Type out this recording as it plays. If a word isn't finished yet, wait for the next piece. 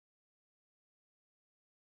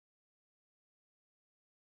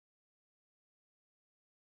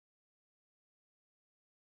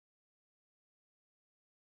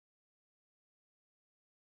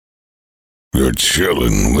You're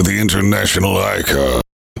chillin' with the international icon,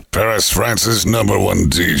 Paris, France's #1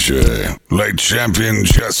 DJ, late champion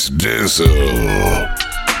Just Dizle.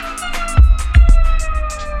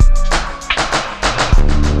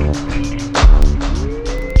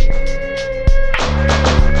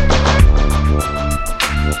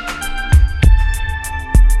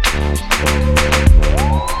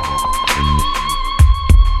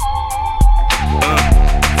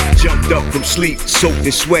 Jumped up from sleep, soaked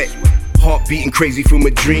in sweat. Heart beating crazy from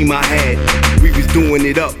a dream I had. We was doing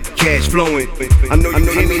it up, cash flowing. I know you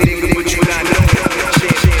hear me, nigga, but you not knowing.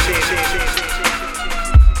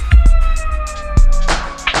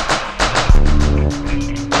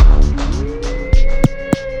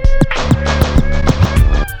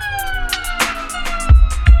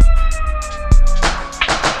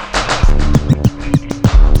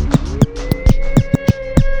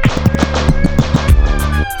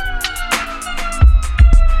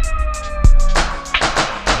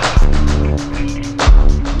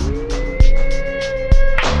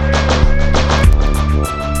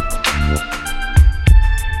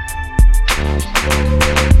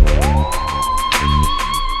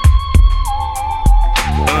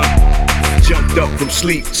 Up from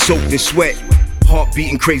sleep, soaked in sweat. Heart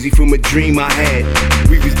beating crazy from a dream I had.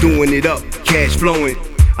 We was doing it up, cash flowing.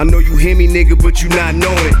 I know you hear me, nigga, but you not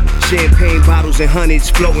knowing. Champagne bottles and hundreds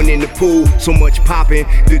floating in the pool. So much popping,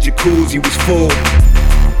 the jacuzzi was full.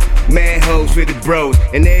 Mad hoes for the bros,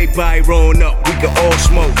 and everybody rolling up, we could all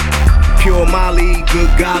smoke. Pure Molly, good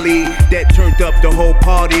golly, that turned up the whole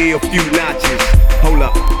party a few notches. Hold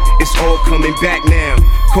up, it's all coming back now.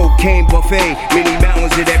 Cocaine buffet, many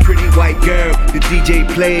mountains of that pretty white girl. The DJ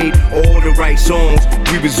played all the right songs,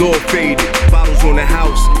 we was all faded. Bottles on the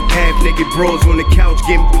house, half naked bros on the couch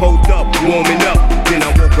getting pulled up, warming up. Then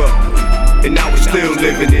I woke up, and I was still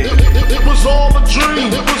living it. It was all a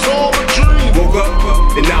dream, it was all a dream. Woke up,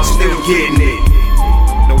 and I was still getting it.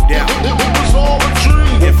 No doubt. It was all a dream.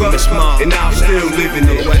 Woke up, and I was still living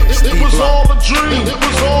it. It was all a dream, it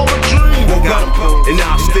was all a dream. Woke up, and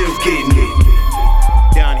I was still getting it.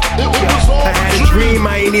 I had a dream,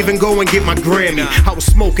 I ain't even go and get my Grammy. I was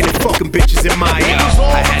smoking and fucking bitches in Miami.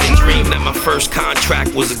 I had a dream that my first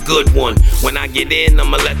contract was a good one. When I get in,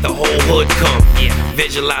 I'ma let the whole hood come.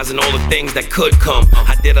 Visualizing all the things that could come.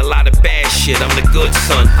 I did a lot of bad shit, I'm the good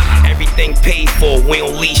son. Everything paid for, we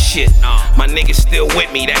don't lease shit. My niggas still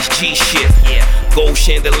with me, that's G shit. Gold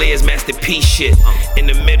chandeliers, masterpiece shit. In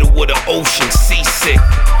the middle of the ocean, seasick.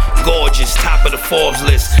 Gorgeous, top of the Forbes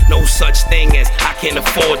list. No such thing as I can't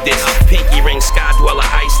afford this. Pinky ring, sky dweller,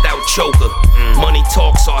 iced out choker. Money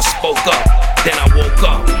talk, so I spoke up. Then I woke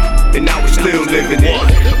up, and I was still living it.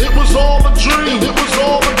 It was all a dream, it was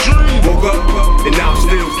all a dream. Woke up, and I was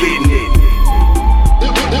still getting it.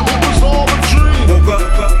 It was all a dream. Woke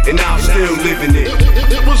up, and I was still living it.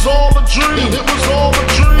 It was all a dream, it was all a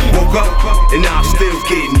dream. Woke up, and I was still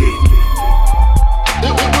getting it.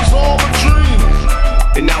 It was all a dream.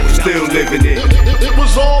 And I was still living it. It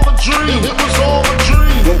was all a dream, it was all a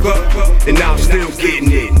dream. Woke up, and I was still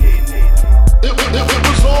getting it. It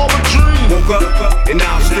was all a dream. Woke up, and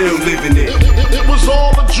I was still living it. It was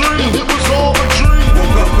all a dream, it was all a dream.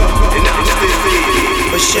 Woke up, and I was still getting it.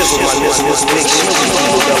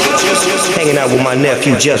 Hanging out with my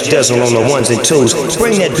nephew Just Dizle on the ones and twos.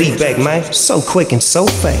 Bring that beat back, man. So quick and so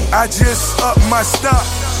fast. I just up my stock.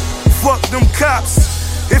 Fuck them cops.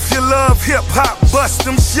 If you love hip-hop, bust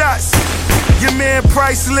them shots. Your man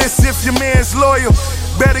priceless if your man's loyal.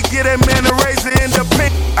 Better get that man a razor in the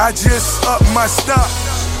pink. I just up my stock.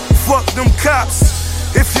 Fuck them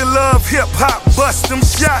cops. If you love hip-hop, bust them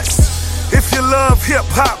shots. If you love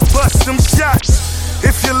hip-hop, bust them shots.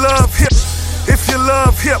 If you love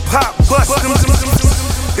hip-hop, bust them.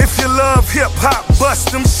 If you love hip-hop,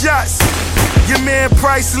 bust them shots. Your man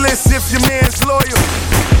priceless if your man's loyal.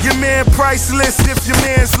 Your man priceless if your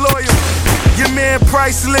man's loyal. Your man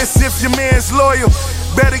priceless if your man's loyal.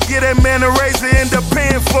 Better get that man a razor, end up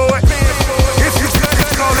paying for it. If you cut it,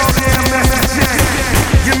 call it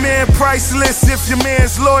Jigmastas. Your man priceless if your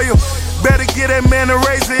man's loyal. Better get that man a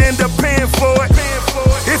razor, end up paying for it.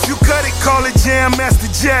 If you cut it, call it Jigmastas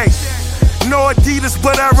J. No Adidas,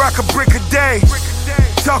 but I rock a brick a day.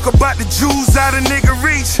 Talk about the jewels out of nigga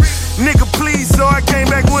reach. Nigga please, so I came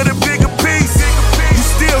back with a bigger piece. You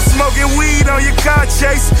still smoking weed on your car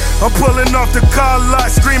chase. I'm pulling off the car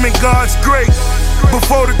lot, screaming God's great.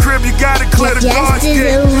 Before the crib, you gotta clear the God's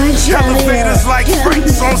gate. Elevators like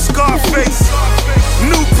freaks on Scarface.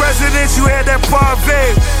 New president, you had that parve.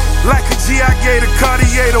 Like a G, I gave a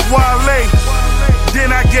Cartier to Wale.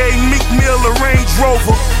 Then I gave Meek Mill a Range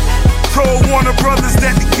Rover. Told Warner Brothers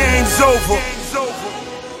that the game's over.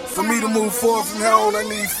 For me to move forward from here on, I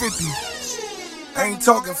need 50. I ain't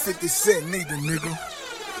talking 50 cent neither, nigga.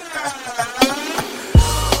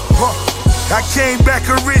 I came back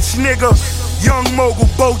a rich nigga. Young mogul,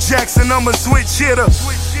 Bo Jackson, I'm a switch hitter.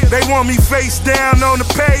 They want me face down on the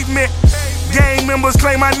pavement. Gang members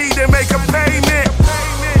claim I need to make a payment.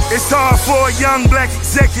 It's hard for a young black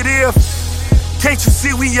executive. Can't you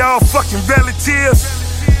see we all fucking relatives?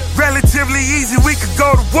 Relatively easy, we could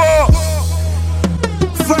go to war.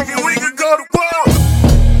 Fucking we could go to war.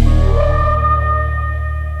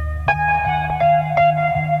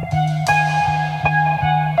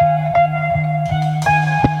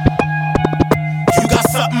 You got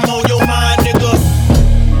something on your mind, nigga.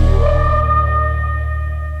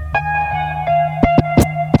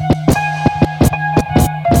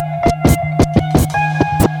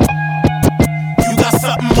 You got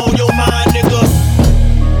something on your mind, nigga.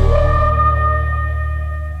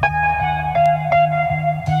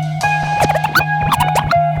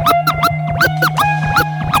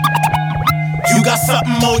 You got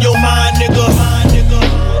something on your mind, nigga.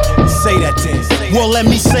 Say that then. Well, let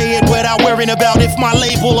me say it without worrying about if my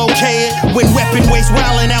label okay it. When weapon waste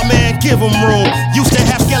wildin' out, man, give them room. Used to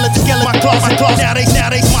have skeleton, my closet, now they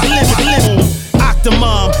my limit.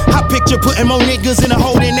 Octomom, I picture putting more niggas in a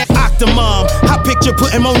hole in that Octomom. I picture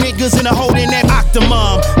putting more niggas in a hole in that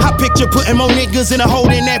Octomom. I picture putting more niggas in a hole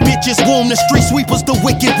in that bitch's womb. The street sweepers, the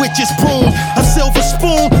wicked witches prune. A silver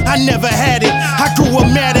spoon, I never had it. I grew up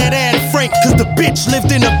mad at Anne Frank, cause the bitch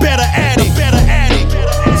lived in a better attic.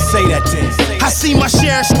 Say that then. I see my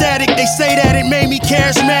share of static, they say that it made me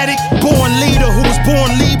charismatic. Born leader who was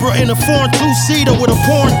born Libra in a foreign two-seater with a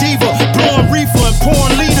porn diva. Blowing reefer and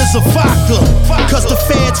pouring liters of vodka. Cause the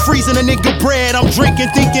feds freezing a nigga bread. I'm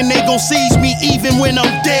drinking thinking they gon' seize me even when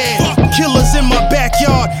I'm dead. Killers in my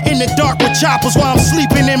backyard, in the dark with choppers while I'm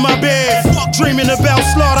sleeping in my bed. Dreaming about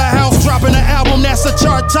Slaughterhouse, dropping an album that's a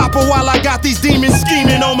chart topper while I got these demons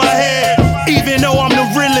scheming on my head. Even though I'm the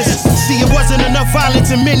realest. See, it wasn't enough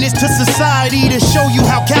violence and menace to society to show you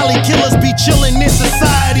how Cali killers be chillin' in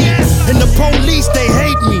society. And the police, they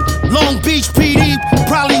hate me. Long Beach PD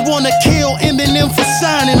probably wanna kill Eminem for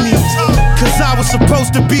signing me. Cause I was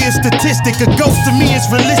supposed to be a statistic. A ghost to me is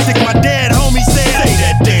realistic. My dad homie said, say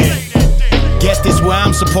that damn. Guess this where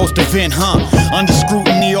I'm supposed to vent, huh? Under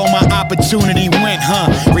scrutiny, all my opportunity went, huh?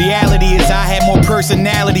 Reality is I had more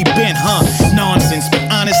personality bent, huh? Nonsense, but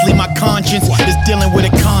honestly my conscience is dealing with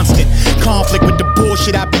a constant conflict with the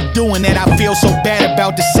bullshit I be doing that I feel so bad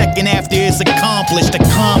about the second after it's accomplished. A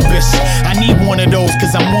compass, I need one of those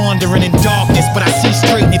cause I'm wandering in darkness, but I see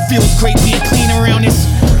straight and it feels great being clean around this.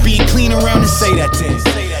 Being clean around this, say that then.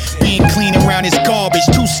 Being clean around this garbage,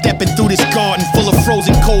 two-stepping through this garden full of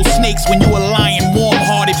frozen cold snakes when you a lion,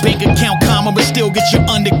 warm-hearted, bank account comma, but still get your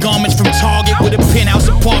undergarments from Target with a penthouse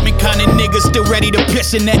apartment kind of nigga still ready to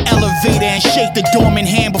piss in that elevator and shake the dormant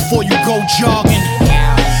hand before you go jogging.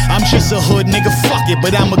 I'm just a hood nigga, fuck it,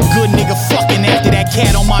 but I'm a good nigga fucking after that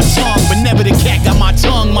cat on my tongue, but never the cat got my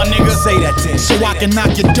tongue, my nigga. Say that then. So I can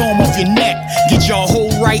knock your dome off your neck, get your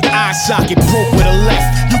whole right eye socket broke with a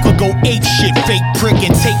left. You could go ape shit, fake prick,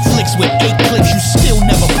 and take flicks with 8 clips. You still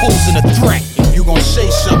never posing a threat. If you gon'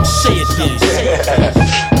 say something, say it then.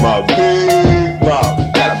 My big mouth,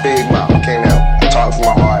 got a big mouth. Came out, talk from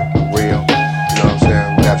my heart, real. You know what I'm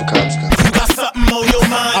saying? Whatever comes. You got something on your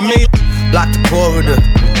mind. I mean, block the corridor,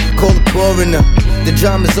 call the coroner. The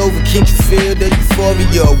drama's over, can't you feel the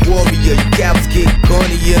euphoria? A warrior, you cowards get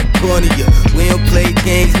cornier, cornier. We don't play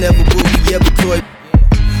games, never will we ever toy.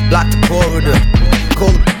 Block the corridor,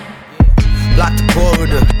 call the block the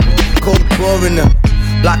corridor, call the coroner.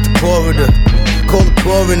 Block the corridor, call the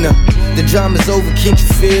coroner. The drama's over, can't you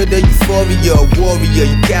feel the euphoria? A warrior,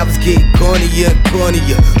 you cowards get cornier,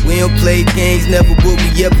 cornier. We don't play games, never will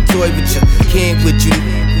we ever toy with you. Can't with you.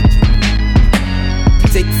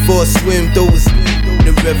 Take you for a swim, throw us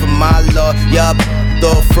the river, my lord. Y'all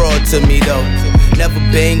all fraud to me though. Never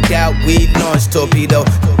banged out, we launched torpedo.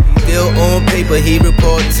 Still on paper, he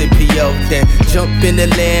reports to PO. Then jump in the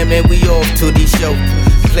land, man, we off to these shows.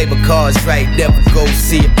 Play my cards right, never go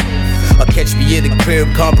see it. Or catch me in the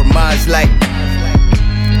crib, compromise like.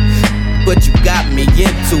 But you got me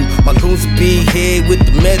into my goons will be here with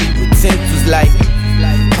the metal utensils like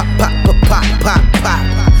pop, pop, pop, pop, pop, pop.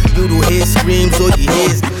 You don't hear screams or you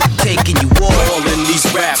hear taking you all in these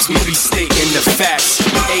raps. We be stating the facts.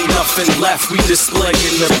 Ain't nothing left, we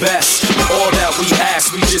displaying the best. All that we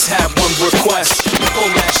ask, we just have one request.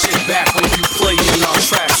 Pull that shit back when you playing our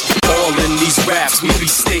tracks. All in these raps, we be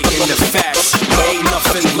stating the facts. Ain't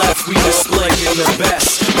nothing left, we displaying the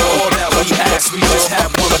best. All that we ask, we just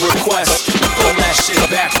have one request. Pull that shit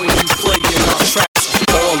back when you playing our tracks.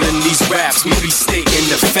 All in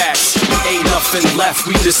nothing left,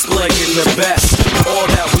 we displaying the best. All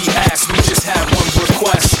that we ask, we just have one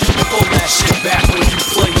request. Pull that shit back when you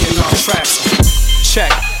playing our tracks.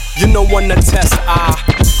 Check, you know when to test,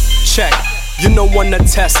 check. You know when to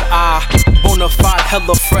test, bonafide,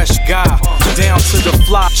 hella fresh guy. Down to the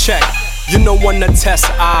fly, check. You know when to test,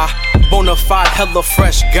 bonafide, hella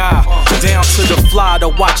fresh guy. Down to the fly, the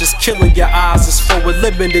watch is killing your eyes. It's for a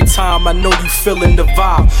limited time, I know you feeling the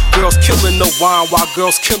vibe. Girls killing the wine, while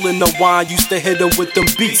girls killing the wine. Used to hit them with them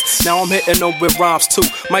beats, now I'm hitting them with rhymes too.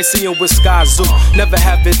 Might see them with Skyzoo, never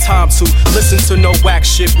having time to listen to no whack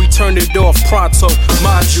shit, we turn it off pronto.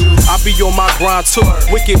 Mind you, I be on my grind too.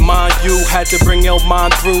 Wicked mind you, had to bring your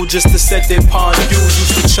mind through just to set that pawn you.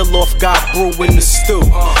 Used to chill off, got brew in the stew.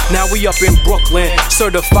 Now we up in Brooklyn,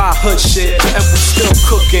 certified hood shit, and we still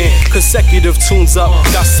cooking. Consecutive tunes up,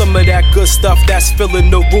 got some of that good stuff that's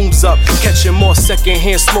filling the rooms up. Catching more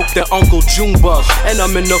secondhand smoke than Uncle Junebug. And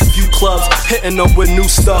I'm in a few clubs, hitting them with new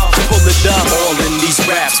stuff. Pull it up. All in these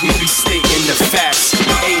raps, we be stating the facts.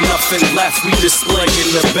 Ain't nothing left, we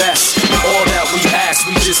displaying the best. All that we ask,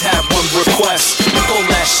 we just have one request. Pull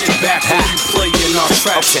that shit back when you playing our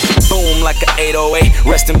tracks. Okay. Boom like an 808,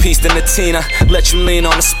 rest in peace to Natina. Let you lean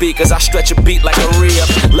on the speakers, I stretch a beat like a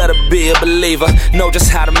re-up. Let her be a believer, know just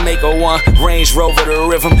how to make her one. Range Rover the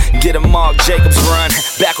rhythm, get a Mark Jacobs run.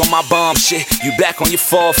 Back on my bomb shit, you back on your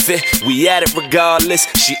forfeit. We at it regardless,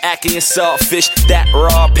 she acting saltfish. That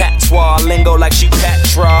raw patois lingo like she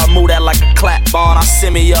patra. Move that like a clap-on, I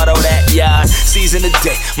semi-auto that yard. Season of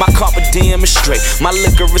day, my carpe diem is straight. My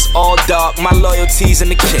liquor is all dark, my loyalty's in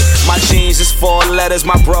the kick. My jeans is 4 letters,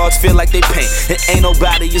 my broads feel like they paint. And ain't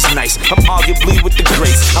nobody is nice, I'm arguably with the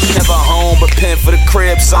greats. I'm never home, but pin for the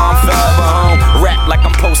crib, so I'm forever home. Rap like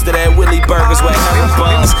I'm posted at Willie Burgers with herring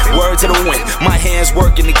buns. Word to the wind, my hands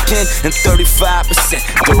working again. And 35%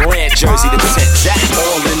 Durant jersey to 10.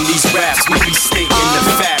 All in these raps, we be stating the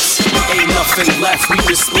facts. Ain't nothing left, we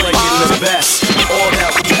displaying the best. All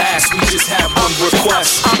that we ask, we just have one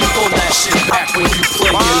request. Pull that shit back when you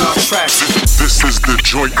playing our tracks. This is the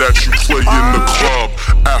joint that you play in the club.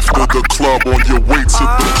 After the club, on your way to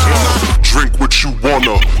the club. Drink what you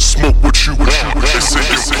wanna, smoke what you want. This is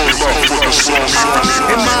your pull up for the song.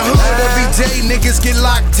 In my hood every day, niggas get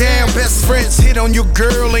locked down. Best friends hit on your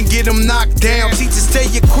girl and get them knocked down. Teachers tell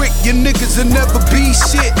you quick, your niggas will never be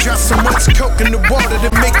shit. Drop so much coke in the water to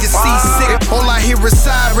make you seasick. All I hear is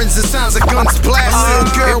sirens and sounds of guns blasting.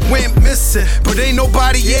 Girl went missing, but ain't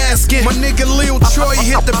nobody asking. My nigga Lil Troy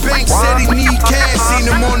hit the bank, said he need cash. Seen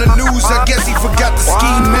him on the news, I guess he forgot the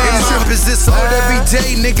ski mask. Strippers this hood every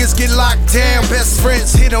day, niggas get locked down. Best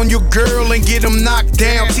friends hit on your girl and get them knocked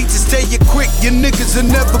down. Teachers tell you quick, your niggas will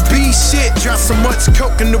never be shit. Drop so much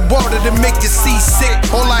coke in the water to make you seasick.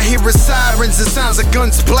 All I hear is sirens and sounds of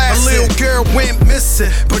guns blasting. A little girl went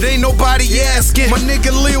missing, but ain't nobody asking. My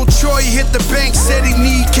nigga Lil Troy hit the bank, said he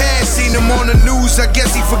need cash. Seen him on the news, I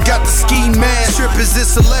guess he forgot the ski mask. Strippers is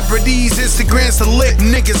celebrities, Instagram's a lick.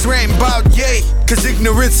 Niggas ranting about yay, cause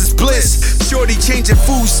ignorance is bliss. Shorty changing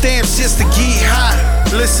food stamps just to get high.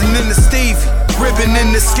 Listening to Stevie, ribbon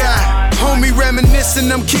in the sky. Homie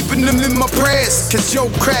reminiscing, I'm keeping them in my prayers. Cause yo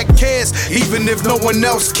crack cares, even if no one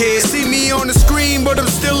else cares. See me on the screen, but I'm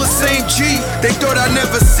still the same G. They thought I'd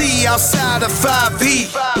never see outside of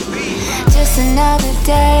 5E. Just another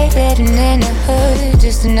day living in the hood.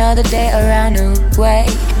 Just another day around the way.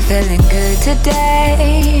 Feeling good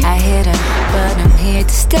today. I hit her, but I'm here to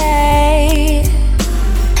stay.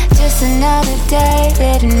 Just another day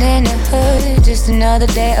living in the hood. Just another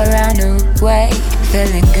day around the way.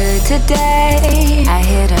 Feeling good today. I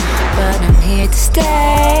hit her, but I'm here to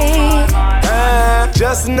stay.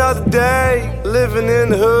 Just another day living in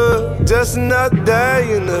the hood. Just another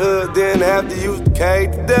day in the hood. Didn't have to use the K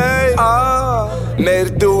today. Made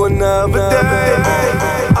it through another day.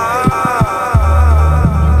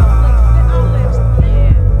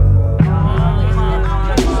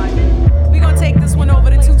 We gonna take this one over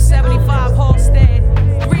to 275 Halstead,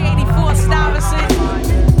 384 Stuyvesant.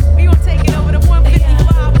 We gonna take it over to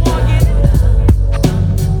 155 Morgan.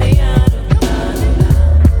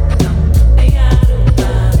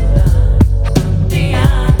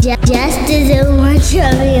 Just Dizle, mon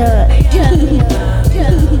champion.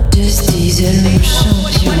 Just Dizle,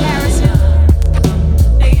 mon champion.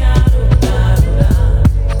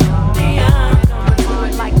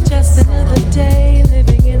 Just another day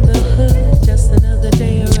living in the hood. Just another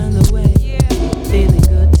day around the way. Feeling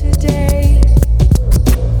good today.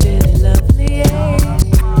 Feeling lovely, yeah.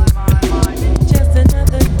 Just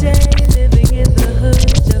another day living in the hood.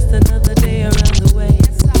 Just another day around the way.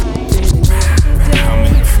 Feeling good today.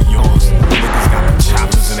 Coming in for yours. Niggas got them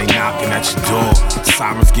choppers and they knocking at your door.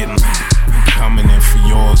 Sirens getting Coming in for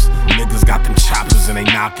yours. Niggas got them choppers and they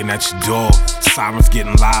knocking at your door. Sirens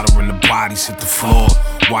getting louder and the bodies hit the floor.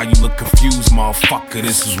 Why you look confused, motherfucker?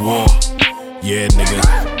 This is war. Yeah, nigga.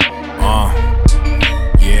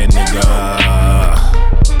 Yeah, nigga.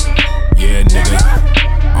 Yeah, nigga.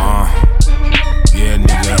 Yeah,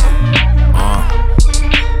 nigga.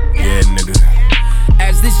 Yeah, nigga.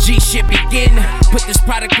 As this G shit begin, put this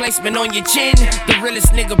product placement on your chin. The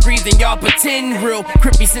realest nigga breathing, y'all pretend. Real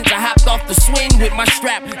crippy since I hopped off the swing with my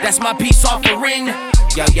strap. That's my peace offering.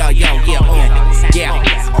 Yo, yeah.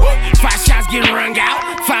 5 shots get rung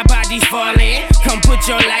out, 5 bodies fall in. Come put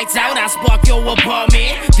your lights out, I spark your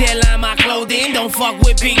apartment. Deadline my clothing, don't fuck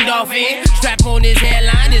with Big Dolphin. Strap on his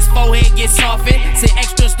hairline, his forehead gets softened. Send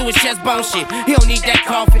extras through his chest bone shit, he don't need that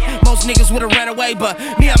coffin. Most niggas would've ran away, but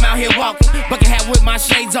me, I'm out here walking. Bucket hat with my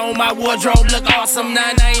shades on, my wardrobe look awesome.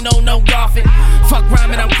 Nah, I ain't on no golfing. Fuck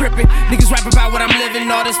rhyming, I'm crippin'. Niggas rap about what I'm living.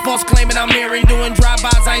 All this false claiming I'm hearing. Doing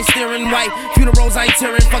drive-bys, I ain't steering white. Funerals, I ain't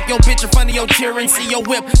tearing. Fuck your bitch in front of your cheering. See your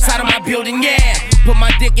whip, side of my building, yeah. Put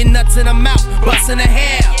my dick in nuts in the mouth, bustin' the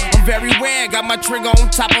hair. I'm very rare, got my trigger on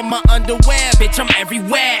top of my underwear. Bitch, I'm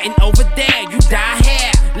everywhere, and over there, you die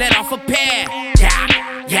here. Let off a pair,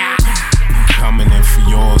 yeah. Coming in for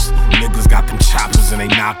yours. Niggas got them choppers and they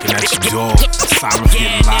knocking at your door. Sirens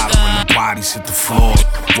getting louder when the bodies hit the floor.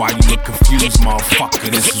 Why you look confused, motherfucker?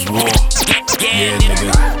 This is war. Yeah,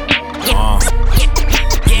 nigga.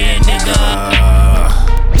 Yeah, nigga.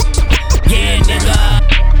 Yeah, nigga.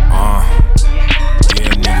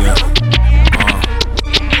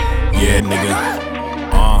 Yeah, nigga.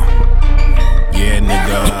 Yeah,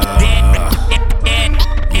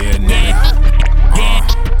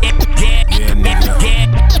 nigga.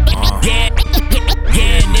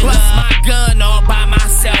 Yeah, nigga. Bust my gun all by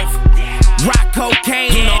myself. Rock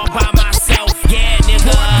cocaine all by myself. Yeah,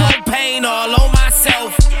 nigga. Propane all on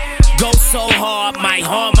myself. Go so hard, might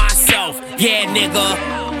harm myself. Yeah, nigga.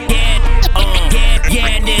 Yeah, nigga.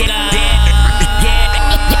 Yeah, nigga.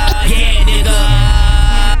 Yeah, nigga.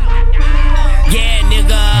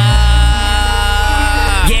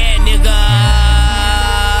 Yeah, nigga.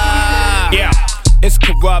 Yeah. It's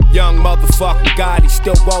corrupt young motherfucker Gotti.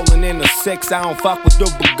 Still rolling in the 6, I don't fuck with the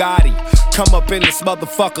Bugatti. Come up in this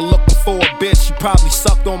motherfucker looking for a bitch. You probably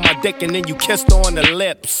sucked on my dick and then you kissed her on the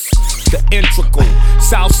lips. The integral,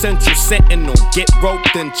 South Central Sentinel. Get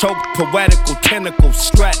roped and choked, poetical tentacle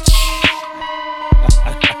stretch.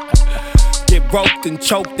 Get roped and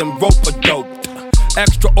choked and rope-a-doped.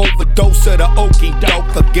 Extra overdose of the okie doke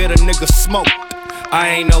could get a nigga smoked. I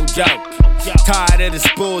ain't no joke. Tired of this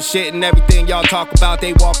bullshit and everything y'all talk about.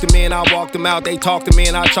 They walked them in, I walked them out. They talked to me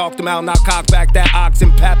and I chalked them out. Now cock back that ox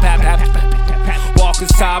and pat. Walking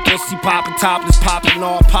side, pussy poppin', topless, poppin'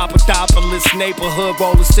 all Papadopoulos. Neighborhood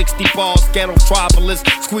rollin' 60 balls, ghetto tropolis.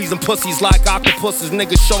 Squeezing pussies like octopuses.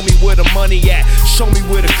 Niggas show me where the money at, show me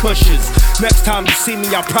where the cushions. Next time you see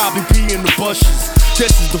me, I'll probably be in the bushes.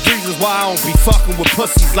 This is the reasons why I don't be fucking with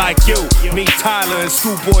pussies like you. Me, Tyler, and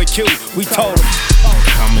Schoolboy Q, we told them.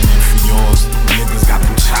 Coming in for yours. Niggas got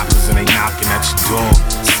them choppers and they knocking at your door.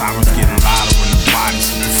 Sirens getting louder when the bodies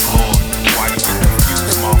hit the floor. Why you look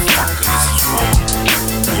confused, motherfucker? This is war.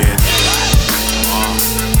 Yeah, nigga.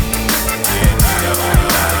 Yeah, nigga.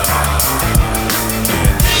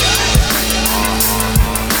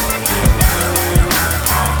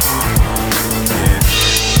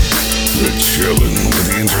 You're chillin' with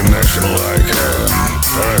the international icon,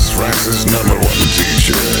 Paris, France's #1 DJ,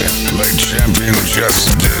 late champion Just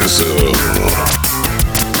Dizle.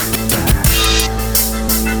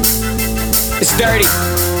 It's dirty.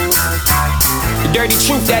 The dirty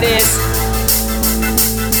truth, that is.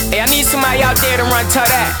 Hey, I need somebody out there to run to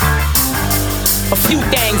that. A few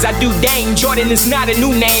things I do, Dayne Jordan is not a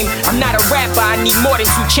new name. I'm not a rapper, I need more than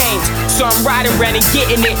 2 chains. So I'm riding around and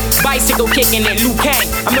getting it, bicycle kicking it, Liu Kang.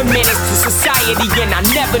 I'm a menace to society and I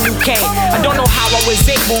never knew Kane. I don't know how I was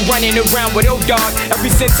able running around with old dog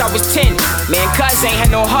ever since I was 10. Man, cuz ain't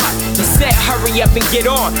had no heart. He said hurry up and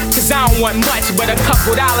get on, cause I don't want much but a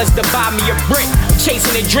couple dollars to buy me a brick. I'm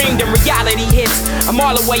chasing a dream, then reality hits. I'm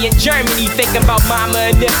all the way in Germany thinking about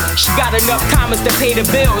mama and if she got enough commas to pay the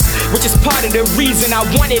bills, which is part of the reason I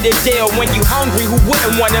wanted a deal. When you hungry, who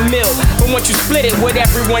wouldn't want a meal? But once you split it with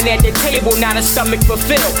everyone at the table, not a stomach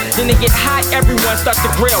fulfilled. Then it get hot, everyone starts to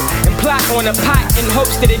grill and plot on a pot in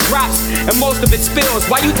hopes that it drops and most of it spills.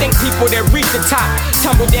 Why you think people that reach the top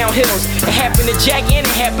tumble down hills? It happened to Jack and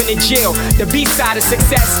it happened to Jill. The B-side of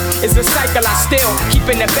success is a cycle I still keep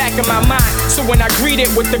in the back of my mind. So when I greet it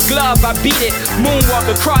with the glove, I beat it, moonwalk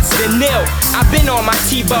across it and nil. I've been on my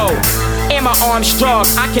T-bow and my arm strong,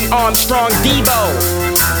 I can Armstrong Debo.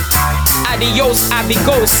 I adios,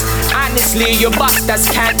 amigos. Honestly, your bastards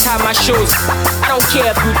can't tie my shoes. I don't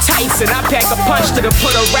care if you Tyson, I pack a punch to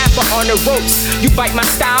put a rapper on the ropes. You bite my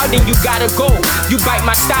style, then you gotta go. You bite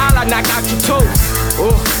my style, I knock out your toe.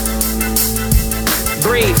 Oh.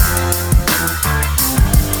 Breathe.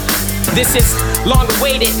 This is long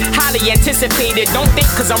awaited, highly anticipated. Don't think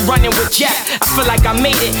cause I'm running with Jack, I feel like I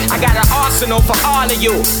made it. I got an arsenal for all of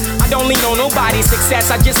you. I don't lean on nobody's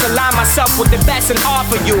success, I just align myself with the best and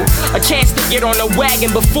offer you a chance to get on the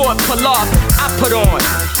wagon before it pull off. I put on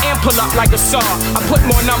and pull up like a saw. I put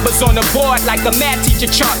more numbers on the board like a math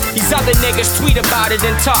teacher chart. These other niggas tweet about it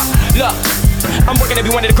and talk. Look, I'm working to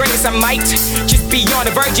be one of the greatest, I might just be on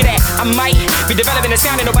the verge of that. I might be developing a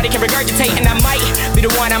sound that nobody can regurgitate. And I might be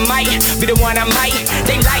the one, I might be the one, I might.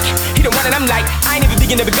 They like, he the one and I'm like, I ain't even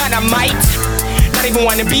begin to begun, I might not even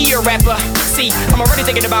wanna be a rapper. See, I'm already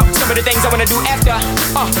thinking about some of the things I wanna do after.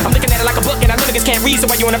 I'm looking at it like a book and I know niggas can't read, so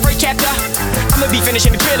while you on the first chapter, I'ma be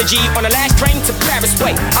finishing the trilogy on the last train to Paris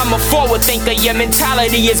way. I'm a forward thinker, your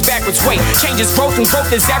mentality is backwards way. Change is growth and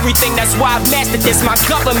growth is everything, that's why I've mastered this. My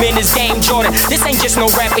government is Dayne Jordan. This ain't just no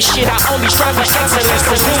rapper shit, I only strive for excellence.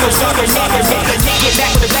 Consumers other niggas, get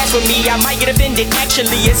back with a blast with me. I might get offended,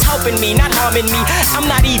 actually it's helping me, not harming me. I'm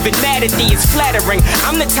not even mad at thee, it's flattering.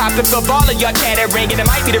 I'm the topic of all of your chattering, and it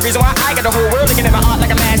might be the reason why I got the whole world looking at my art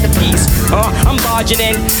like a masterpiece. I'm barging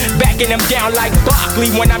in, backing them down like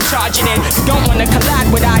Barkley when I'm charging in. You don't wanna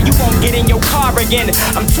collide with I, you won't get in your car again.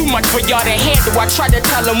 I'm too much for y'all to handle. I tried to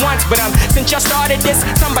tell them once, but since y'all started this,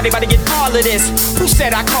 somebody about to get all of this. Who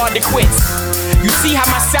said I called it quits? You see how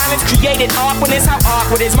my silence created awkwardness? How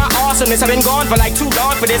awkward is my awesomeness? I've been gone for like too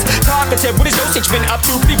long for this. Talkative, what is dosage been up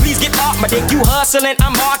to? Please get off my dick. You hustling,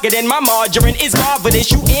 I'm marketing. My margarine is marvelous.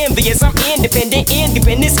 You envious, I'm independent.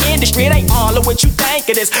 Independence industry, it ain't all of what you think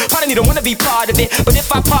it is. Part of me don't wanna be part of it, but if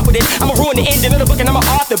I pop with it, I'ma ruin the ending of the book and I'm an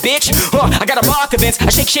author, bitch. I got a bark events, I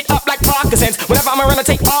shake shit up like Parkinson's. Whenever I'm around, I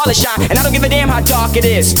take all the shine, and I don't give a damn how dark it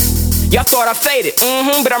is. Y'all thought I faded,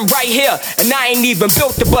 but I'm right here, and I ain't even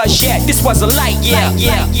built the buzz yet. This was a light, yeah.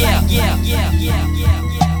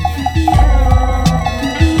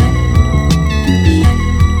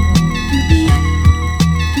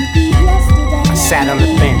 I sat on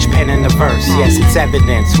the bench, penning the verse. Yes, it's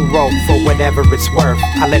evidence. Who wrote for whatever it's worth?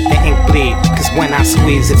 I let the ink bleed, cause when I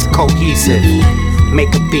squeeze, it's cohesive.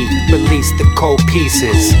 Make a beat, release the cold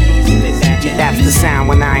pieces. That's the sound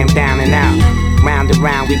when I am down and out. Round and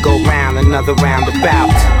round, we go round, another roundabout.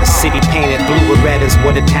 A city painted blue with red is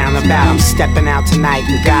what a town about. I'm stepping out tonight,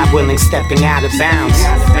 and God willing, stepping out of bounds.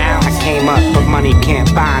 I came up, but money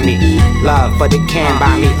can't buy me love, but it can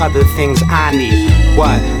buy me other things I need.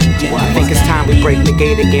 What? I think it's time we break the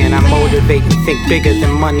gate again. I motivate and think bigger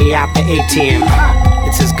than money out the ATM.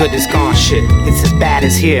 It's as good as gone shit, it's as bad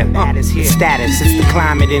as here. Status, it's the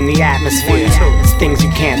climate in the atmosphere. It's things you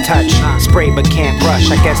can't touch, spray but can't brush.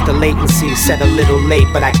 I guess the latency set a little late,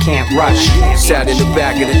 but I can't rush. Sat in the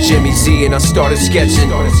back of the Jimmy Z and I started sketching.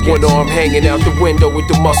 One arm hanging out the window with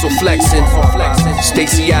the muscle flexing.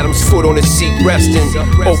 Stacey Adams' foot on the seat resting.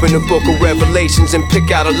 Open the book of Revelations and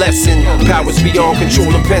pick out a lesson. Powers beyond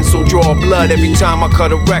control, a pencil, draw blood. Every time I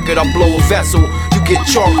cut a record, I blow a vessel. You get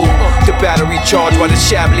charcoal, the battery charged while the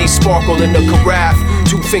Chablis sparkle in the carafe.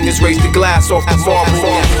 2 fingers raise the glass off the marble.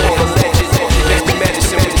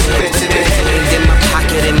 In my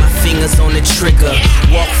pocket and my fingers on the trigger.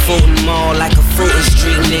 Walk Fulton Mall like a Fulton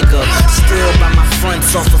Street nigga. Still by my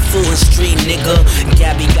fronts off of Fulton Street nigga.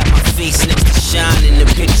 Gabby got my face next to shine in the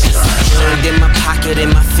pictures. Word in my pocket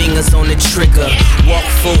and my fingers on the trigger. Walk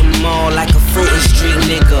Fulton Mall like a Fulton Street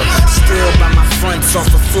nigga. Still by my fronts off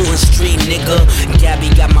of Fulton Street nigga. Gabby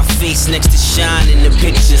got my face next to shine in the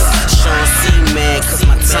pictures. Sean C mad cause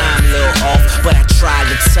my time little off, but I tried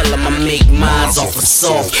to tell him I make mines off of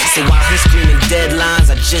soft. So while he's screaming deadlines,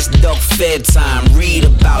 I just duck Fed time. Read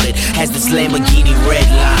about it, has this Lamborghini red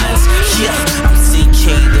lines. Yeah, I'm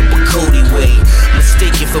CK the Bacardi way.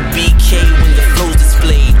 Mistaken for BK when the flow's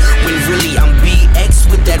displayed. When really I'm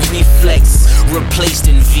BX with that reflex. Replaced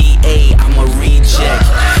in VA, I'm a reject.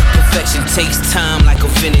 Perfection takes time like a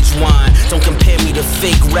vintage wine. Don't compare me to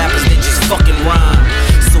fake rappers that just fucking rhyme.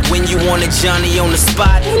 So when you want a Johnny on the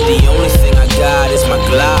spot, the only thing I got is my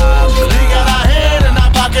Glock. We got our hand in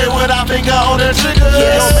our pocket with our finger on the trigger.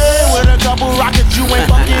 Yes. Your man with a couple rockets, you ain't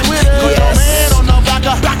fucking with it. Yes. Your man on the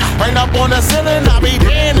blocker, bring up on the ceiling. I'll be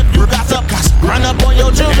damned if you got some. Run up on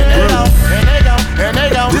your children. And they go, and they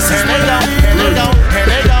go, this is and they go, and they go, and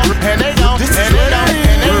they go, and they go, and they go,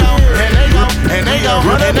 and they go, and they go,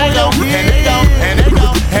 and they go, and they go, and they go, and they go,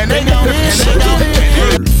 and they go, and they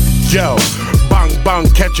go. Yo, bang bang,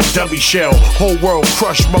 catch a W shell. Whole world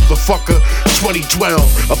crush, motherfucker.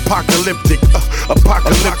 2012, apocalyptic,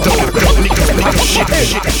 apocalypto.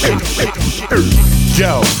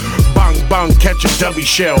 Yo, bang bang, catch a dummy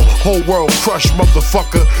shell. Whole world crush,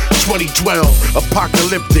 motherfucker. 2012,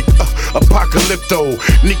 apocalyptic, apocalypto.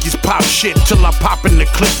 Niggas pop shit till I pop in the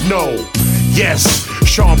clip. No. Yes,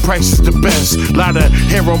 Sean Price is the best. Lot of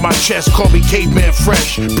hair on my chest, call me caveman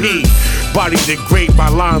fresh. P, body degrade, my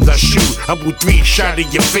lines I shoot. I'm with 3 shot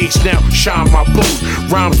in your face now, shine my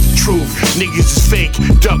boot. Rhymes the truth, niggas is fake,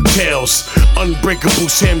 DuckTales. Unbreakable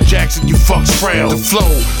Sam Jackson, you fucks frail. The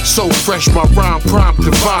flow, so fresh, my rhyme prompt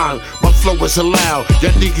divine. My flow is allowed,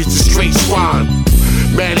 y'all niggas is straight swine.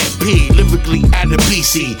 Mad at P, lyrically at a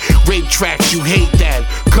BC. Rape tracks, you hate that,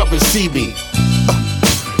 come and see me.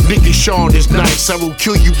 Nigga Sean is nice, I will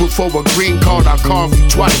kill you before a green card, I'll carve you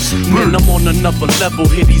twice. Man, I'm on another level,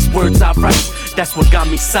 hear these words I write. That's what got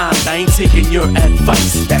me signed, I ain't taking your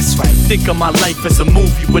advice. That's right. Think of my life as a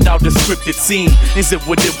movie without a scripted scene. Is it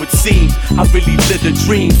what it would seem? I really lived a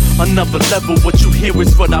dream. Another level, what you hear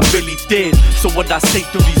is what I really did. So what I say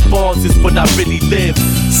through these bars is what I really live.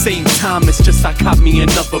 Same time, it's just I caught me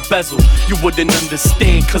another bezel. You wouldn't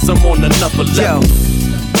understand, cause I'm on another level.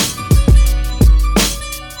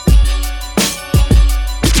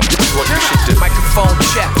 Microphone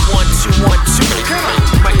check, 1, 2, 1, 2.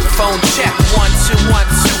 Microphone check, 1, 2, 1,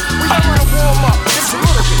 2. We gotta warm up just a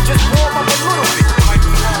little bit, just warm up a little bit.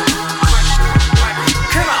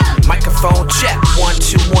 Come on. Microphone check, 1,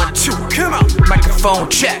 2, 1, 2. Come on. Microphone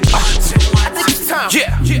check. I think it's time.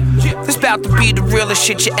 Yeah. This about to be the realest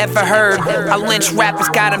shit you ever heard. I lynch rappers,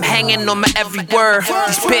 got them hanging on my every word.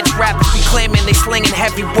 These bitch rappers be claiming they slinging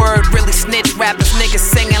heavy word. Really snitch rappers, niggas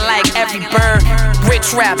singing like every bird.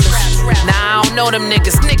 Rich rappers, nah I don't know them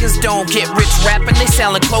niggas. Niggas don't get rich rapping, they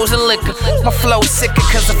selling clothes and liquor. My flow sicker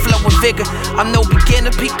cause I flow with vigor. I'm no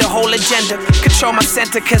beginner, peep the whole agenda. Control my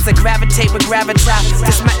center cause I gravitate with gravitas.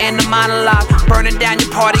 This my inner monologue, burning down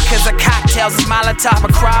your party cause I cocktails is Molotov. A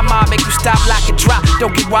cry mob, make you stop like a drop.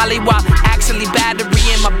 Don't get wally wop, actually battery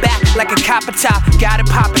in my back like a copper top. Got it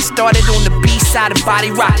poppin', started on the B-side of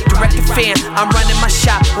Body Rock. Direct the fan, I'm running my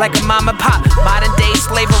shop like a mama pop. Modern day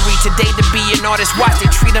slavery, today to be an artist. Watch,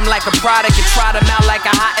 they treat them like a product and try them out like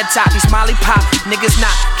a hot and top. These Molly Pop niggas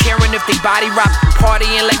not caring if they body rock.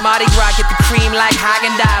 Partying like Mardi Gras, get the cream like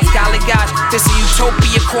Haagen-Dazs. Golly gosh, this a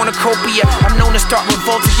utopia, cornucopia. I'm known to start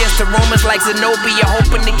revolts against the Romans like Zenobia.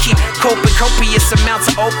 Hoping to keep coping copious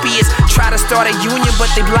amounts of opiates. Try to start a union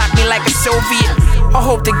but they block me like a Soviet. I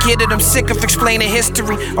hope to get it, I'm sick of explaining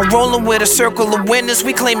history. I'm rolling with a circle of winners,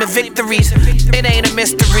 we claiming victories. It ain't a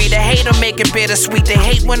mystery, the hate will make it bittersweet. They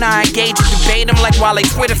hate when I engage and debate them like while they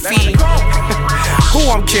Twitter feed. Who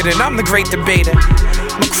I'm kidding, I'm the great debater.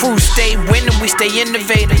 My crew stay winning, we stay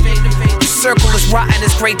innovative. The circle is rotten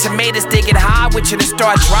as great tomatoes. They get high with you to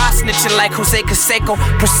start dry snitching like Jose Canseco,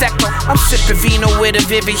 Prosecco. I'm sipping vino with a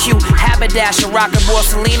vivid hue. Haberdasher rockin'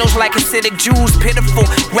 Borsalinos like acidic Jews. Pitiful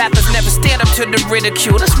rappers never stand up to the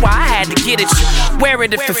ridicule. That's why I had to get at you. Wear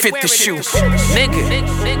it if it fit the shoe, nigga.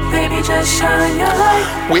 Baby, just shine your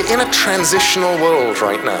light. We're in a transitional world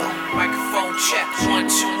right now. Microphone check, 1,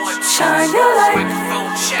 2, 1, 2. Shine your light.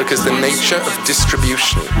 Because the nature of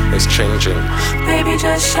distribution is changing. Baby,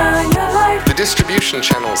 just shine your light. The distribution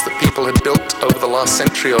channels that people had built over the last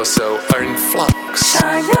century or so are in flux.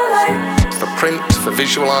 Shine your light. For print, for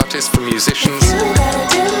visual artists, for musicians.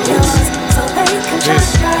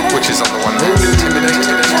 Which is on the one hand intimidating.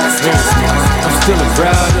 I'm still a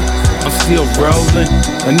rider, I'm still rolling.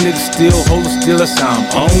 A nigga still holding, still that's how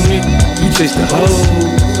I'm on it. You chase the hoes,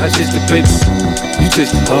 I chase the paper. You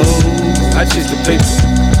chase the hoes, I chase the paper.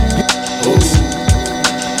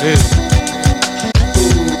 Hey.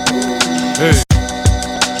 Hey. Hey.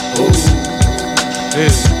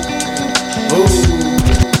 Hey.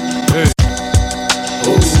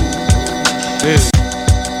 Hey.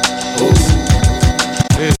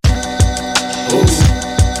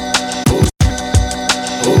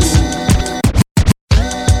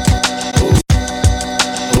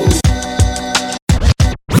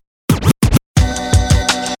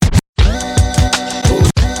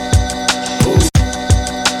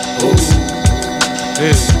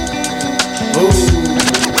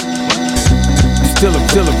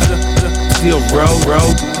 Still roll,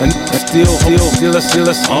 and still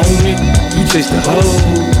us on it. You chase the hoes,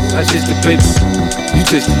 I chase the paper. You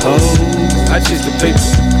chase the hoes, I chase the paper.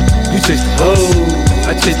 You chase the hoes,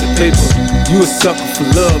 I chase the paper. You a sucker for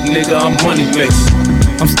love, nigga, I'm money maker.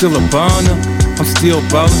 I'm still a burner, I'm still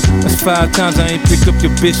ballin'. That's 5 times I ain't pick up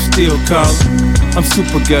your bitch, still callin'. I'm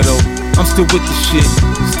super ghetto, I'm still with the shit.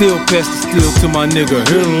 Still pass the steel to my nigga,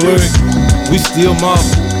 hit a lick. We still marble.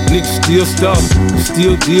 Niggas still starving,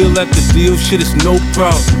 still deal after deal, shit is no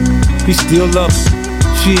problem. He still up,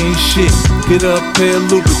 she ain't shit. Get her a pair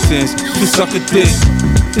of lubricants, she suck a dick.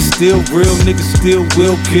 It's still real, niggas still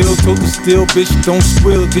will kill. Told the still, bitch, don't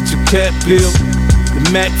squill, get your cat peeled. The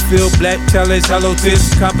Mac filled, black tellers, hollow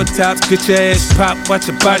tips, copper tops, get your ass pop, watch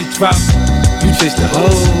your body drop. You chase the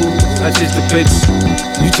hoes, I chase the paper.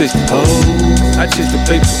 You chase the hoes, I chase the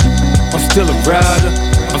paper. I'm still a rider,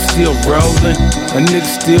 I'm still rolling. A nigga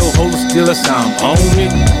still holding, still that's how I'm on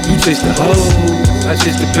it. You chase the hoes, I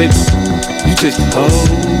chase the paper. You chase the hoes,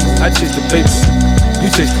 I chase the paper. You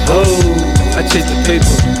chase the hoes, I chase the paper.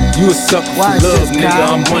 You a sucker for love, nigga,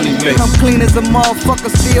 I'm money maker. I'm clean as a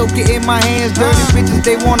motherfucker, still getting my hands dirty. Bitches,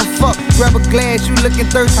 they wanna fuck. Grab a glass, you looking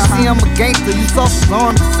thirsty. See, I'm a gangster. You soft as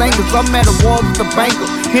arms and singers. I'm at a wall with the banker.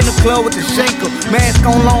 In the club with the shanker. Mask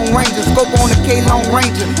on Long Ranger. Scope on the K Long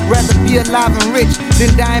Ranger. Rather be alive and rich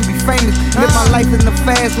than die and be famous. Live my life in the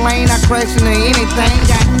fast lane. I crash into anything.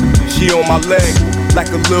 She on my leg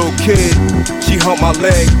like a little kid. She hump my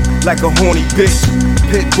leg like a horny bitch.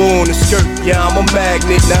 Pit bull in the skirt, yeah, I'm a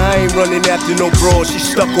magnet. Now I ain't running after no broad, she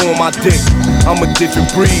stuck on my dick. I'm a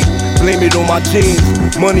different breed, blame it on my jeans.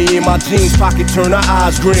 Money in my jeans, pocket turn her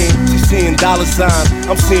eyes green. She seeing dollar signs,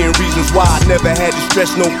 I'm seeing reasons why I never had to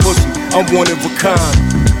stress no pussy. I'm one of a kind.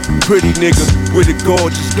 Pretty nigga with a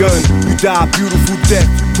gorgeous gun. You die a beautiful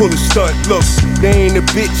death, pull a stunt. Look, they ain't a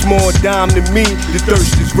bitch more dime than me. The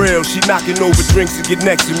thirst is real, she knocking over drinks to get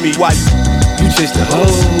next to me. Why you chase the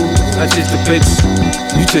hoes, I chase the paper.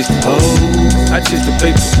 You chase the hoes, I chase the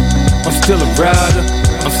paper. I'm still a rider,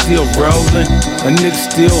 I'm still rolling. A nigga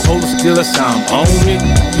still holding, still that's how I'm on it.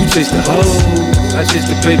 You chase the hoes, I chase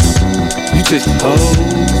the paper. You chase the hoes,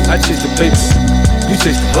 I chase the paper. You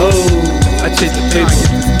chase the hoes, I chase the paper.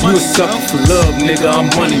 You a sucker for love, nigga, I'm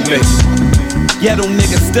money maker. Ghetto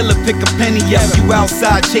nigga, still a pick a penny up. You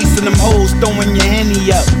outside chasing them hoes, throwing your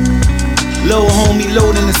henny up. Lil' homie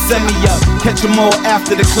loading the semi up. Catch them all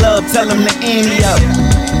after the club, tell them to ante up.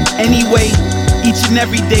 Anyway, each and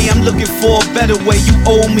every day I'm looking for a better way. You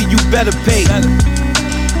owe me, you better pay.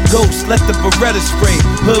 Ghost, let the Beretta spray.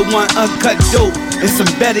 Hood one uncut dope and some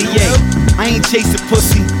better yay. I ain't chasing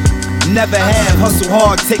pussy, never have. Hustle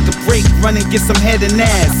hard, take a break, run and get some head and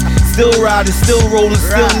ass. Still riding, still rolling,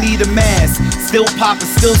 still need a mask. Still popping,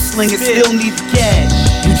 still slinging, still need the cash.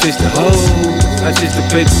 You chase the hoes, I chase the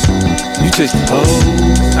paper. You chase the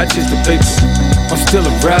hoes, I chase the paper. I'm still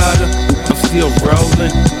a rider, I'm still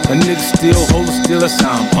rolling. A nigga still holding, still that's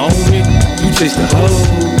how I'm on it. You chase the hoes,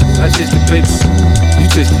 I chase the paper. You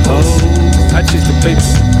chase the hoes, I chase the paper.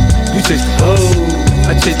 You chase the hoes,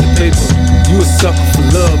 I chase the paper. You a sucker for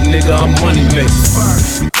love, nigga, I'm money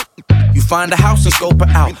maker. You find a house and scope it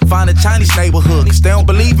out. Find a Chinese neighborhood, cause they don't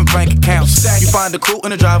believe in bank accounts. You find a crew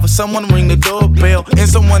and a driver, someone ring the doorbell, and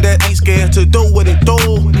someone that ain't scared to do what it do.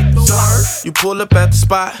 You pull up at the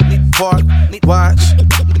spot, park, watch,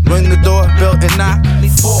 ring the doorbell and knock.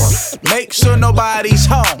 Make sure nobody's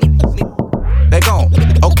home. They gone,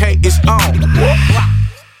 okay, it's on.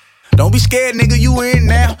 Don't be scared, nigga, you in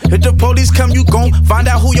now. If the police come, you gon' find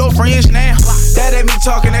out who your friends now. That ain't me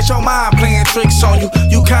talking, that's your mind playing tricks on you.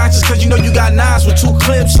 You conscious cause you know you got knives with 2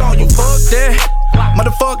 clips on you. Fuck that,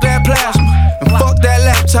 motherfuck that plasma, and fuck that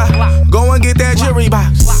laptop. Go and get that jewelry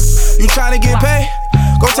box. You tryna get paid?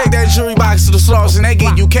 Go take that jewelry box to the Slaughterhouse and they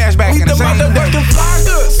give you cash back in the same day. Motherfucking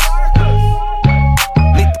flyers.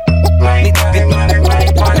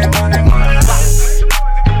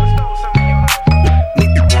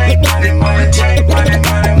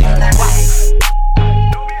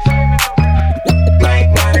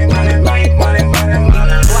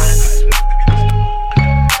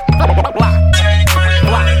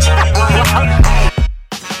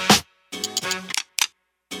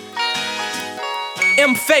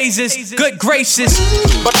 Phases, good gracious.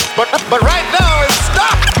 But right now it's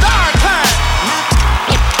start time.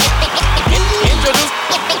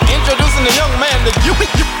 Introducing the young man that you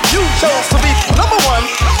chose to be number one.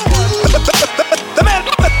 The man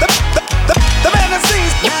that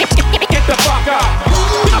sings. Get the fuck out.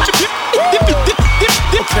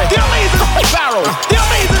 The amazing Pharaoh. The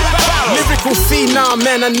amazing Pharaoh. Lyrical phenom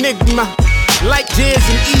and enigma. Like years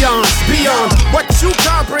and eons beyond what you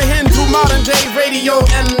comprehend through modern day radio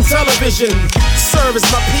and television. Service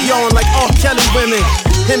my peon like R. Kelly women.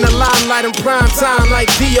 In the limelight in prime time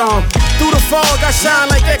like Dion. Through the fog I shine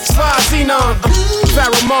like X5 Xenon.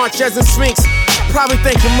 Pharaoh March as in Sphinx. Probably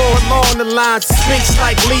thinking more along the lines of Sphinx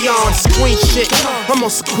like Leon. Queen shit, I'm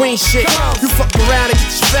on some queen shit. You fuck around and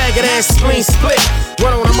get your faggot ass spleen split.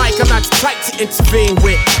 Run on the mic, I'm not the type to intervene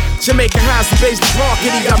with. Jamaican house and based park,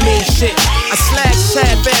 and he got mean shit. I slash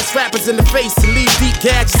Chad fast rappers in the face and leave deep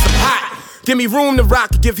gadgets. I'm hot. Give me room to rock,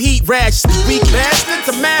 give heat rashes. Weak bastards,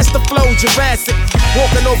 a master flow, Jurassic.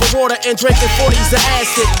 Walking over water and drinking 40s of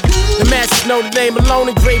acid. The masses know the name alone,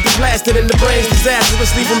 engraved and blasted in the brains. Disastrous,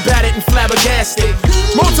 leave them battered and flabbergasted.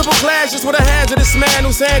 Multiple clashes with a hazardous man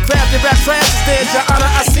who's handcrafted rap trash is dead. Your honor,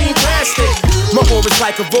 I seen past it. My aura's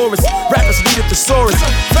like a Vorus, rappers lead a thesaurus.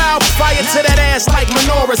 Foul fire to that ass like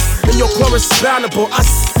menorahs. And your chorus is boundable.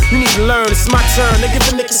 You need to learn, it's my turn. They give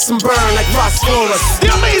the niggas some burn like phosphorus. The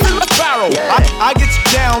amazing Pharaoh. I get you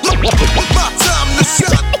down. My time to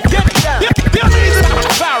shut. Get down. The amazing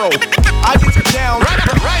Pharaoh. I get you down.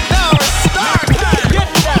 Right now, it's start time. Get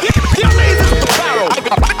down. The amazing Pharaoh.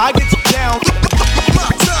 I get you down. My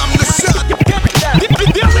time to shut. Get down.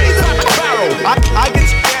 The amazing Pharaoh. I get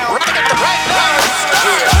you down. Right now, it's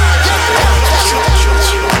start time.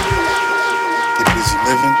 Get busy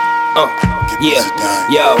living.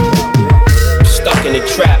 Yo. Stuck in the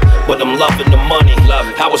trap, but I'm loving the money.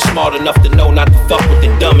 I was smart enough to know not to fuck with the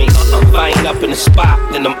dummy. If I ain't up in the spot,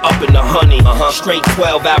 then I'm up in the honey. Straight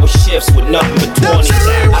 12-hour shifts with nothing but 20.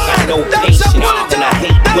 I got no patience, and I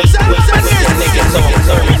hate wait. The niggas on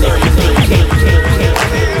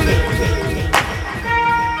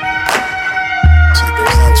So it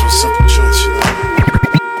comes down to a simple choice, you know.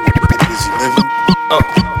 Get busy living.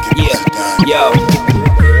 Get busy dying. Yo. Get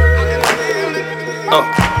busy living. Get busy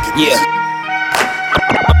dying.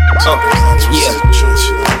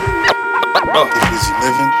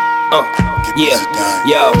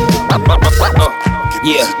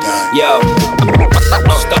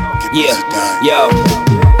 Yo.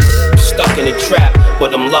 Stuck in the trap,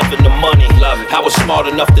 but I'm loving the money. I was smart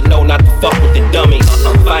enough to know not to fuck with the dummy.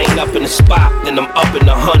 If I ain't up in the spot, then I'm up in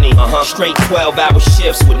the honey. Straight 12-hour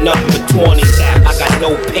shifts with nothing but 20. I got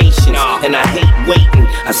no patience, and I hate waiting.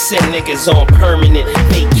 I send niggas on permanent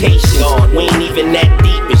vacations. We ain't even that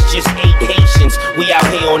deep, it's just 8 Haitians. We out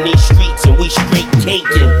here on these streets and we straight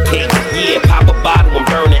caking. Yeah, pop a bottle and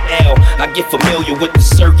burn an L. I get familiar with the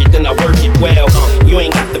circuit, then I work it well. You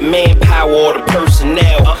ain't got the manpower or the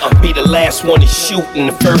personnel. Be the last one to shoot and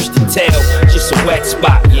the first to tell. Just a wet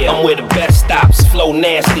spot, I'm where the best stops. Flow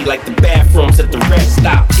nasty like the bathrooms at the rest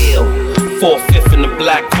stop. 4/5 in the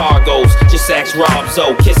black cargos. Just ask Rob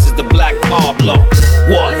Zoe, kisses the black Pablo.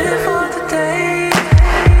 What? Live for the day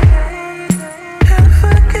and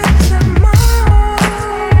forget tomorrow.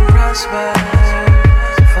 Prosper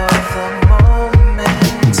for the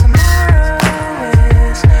moment. Tomorrow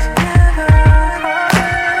is never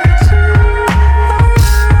promised.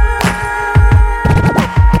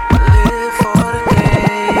 Live for the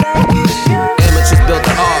day. Amateurs built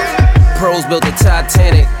the ark, pros built the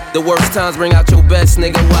Titanic. The worst times bring out your best,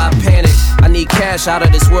 nigga, why panic? I need cash out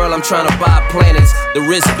of this world, I'm trying to buy planets. The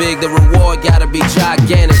risk big, the reward gotta be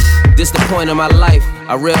gigantic. This the point of my life,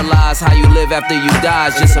 I realize how you live after you die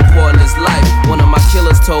is just important as life. One of my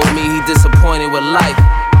killers told me he disappointed with life,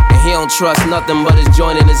 and he don't trust nothing but his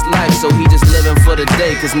joint in his life. So he just living for the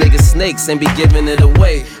day, cause niggas snakes and be giving it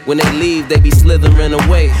away. When they leave, they be slithering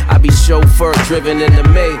away. I be chauffeur driven in the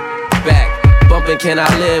Maybach, bumping Can I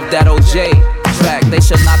Live, that OJ track. They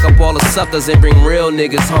should lock up all the suckers and bring real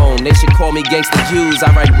niggas home. They should call me Gangsta Hughes, I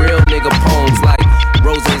write real nigga poems like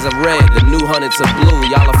roses are red, the new hundreds are blue.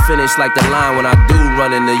 Y'all are finished like the line when I do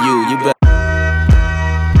run into you. You better.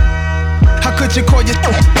 How could you call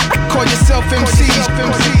yourself MCs?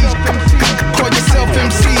 Call yourself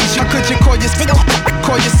MCs. How could you call yourself MCs?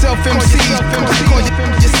 Call yourself MCs.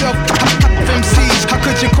 How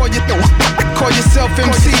could you call yourself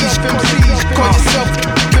MCs? Call yourself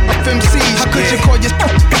MCs. How could you call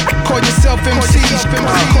yourself MCs?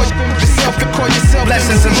 Call yourself.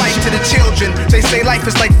 Blessings and light to the children. They say life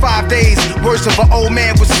is like 5 days. Words of an old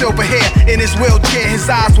man with silver hair in his wheelchair. His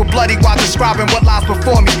eyes were bloody while describing what lies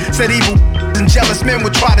before me. Said evil and jealous men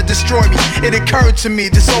would try to destroy me. It occurred to me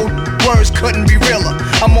this old words couldn't be realer.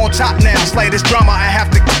 I'm on top now, slightest drama I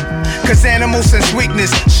have to. Cause animals sense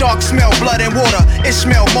weakness, sharks smell blood and water.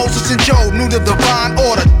 Ishmael, Moses and Job knew the divine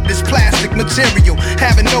order. This plastic material,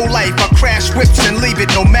 having no life. I crash whips and leave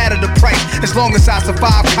it, no matter the price. As long as I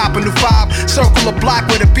survive, cop a new 5. Circle a block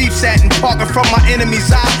where the beef's at and parking from my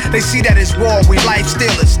enemy's eye. They see that it's war, we life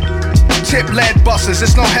stealers. Tip lead buses,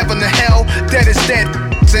 it's no heaven to hell. Dead is dead,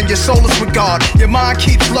 and your soul is with God. Your mind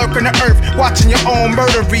keeps lurking the earth, watching your own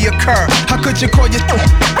murder reoccur. How could you call yourself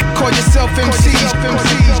MCs?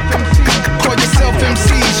 Call yourself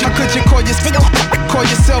MCs. How could you call yourself MCs? Call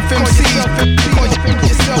yourself MCs.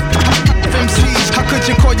 How could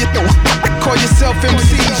you call yourself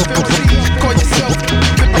MCs? Call yourself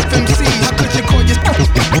MCs. How could you call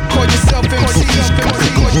yourself Call yourself MC.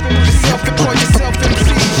 Call yourself MC.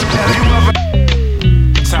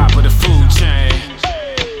 Top of the food chain.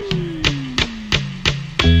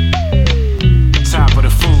 Top of the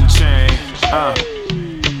food chain.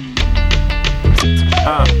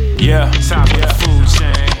 Yeah. Top of the food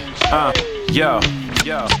chain. Yeah.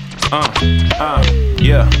 Yeah.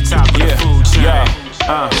 Top of the food chain.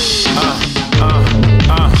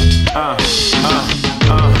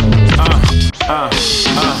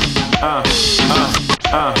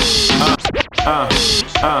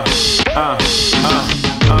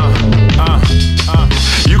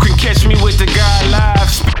 You can catch me with the guy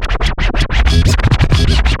live.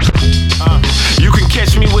 You can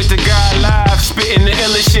catch me with the guy live, spitting the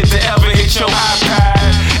illest shit to ever hit your iPad.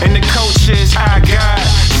 And the coaches I got,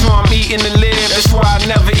 so I'm eating the lid. That's why I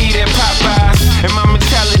never eat at Popeyes. And my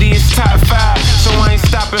mentality is top 5, so I ain't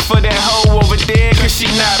stopping for that hoe over there, cause she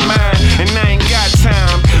not mine. And I ain't got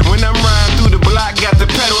time. When I'm riding through the block, got the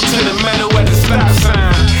pedal to the metal at the stop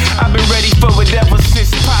sign. I've been ready for it ever since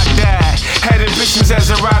Pac died. Had ambitions as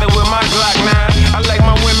a rider with my Glock 9. I like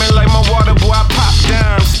my women like my water, boy, I pop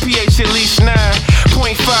dimes. pH at least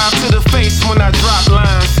 9.5 to the face when I drop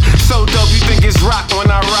lines. So dope, you think it's rock when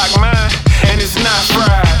I rock mine, and it's not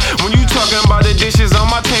fried. When you talking about the dishes on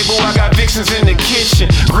my table, I got vixens in the kitchen,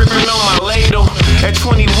 gripping on my ladle. At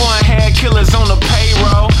 21, had killers on the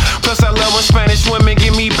payroll. Plus I love when Spanish women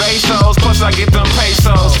give me pesos. Plus I get them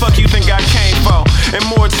pesos. Fuck you think I came for? And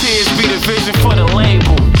more tears be the vision for the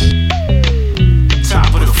label.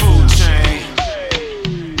 Top of the food chain.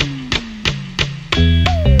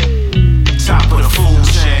 Top of the food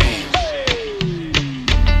chain.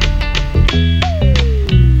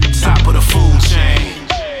 Top of the food chain.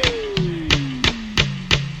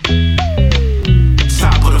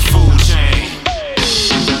 Top of the food chain.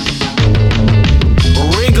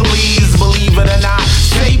 Wrigley's, believe it or not.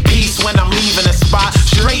 Say peace when I'm leaving the spot.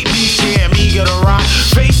 Straight beef, yeah, me get a rock.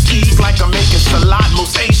 Face these like I'm making salad.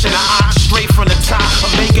 Most Asian ox, straight from the top.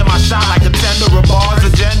 I'm making my shot like a tender of bars.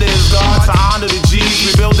 Agenda is God to honor the G's.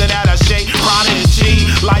 We building at a shake, pride and G.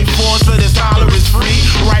 Life force of this tolerance free.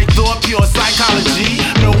 Right thought, pure psychology.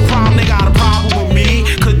 No problem, they got a problem with me.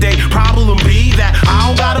 Could they problem be that I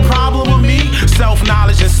don't got a problem with me?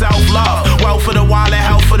 Self-knowledge and self-love. Wealth for the wallet,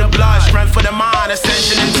 health for the blood. Strength for the mind,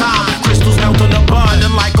 ascension in time. Crystals melt on the bud,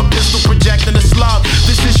 and like a pistol projecting a slug.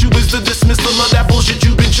 This issue is the dismissal of that bullshit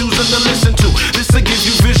you've been choosing to listen to. This'll give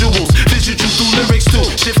you visuals, visit you through lyrics too.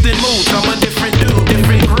 Shifting moods, I'm a different dude,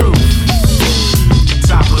 different groove.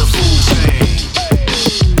 Top of the food chain.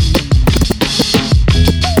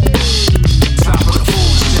 Top of the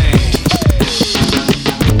food chain.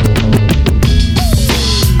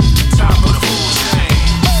 Top of the food chain.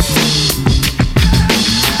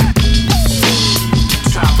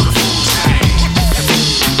 Top of the food chain.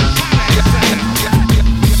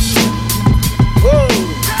 Whoa,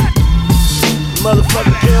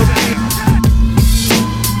 motherfucker KLP.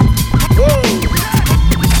 Whoa,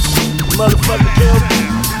 motherfucker KLP.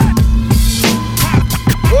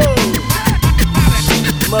 Whoa,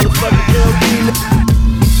 motherfucker KLP.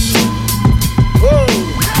 Whoa.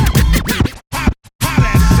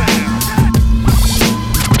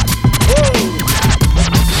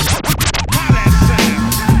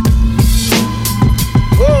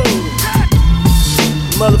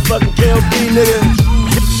 Motherfucking KLP, nigga.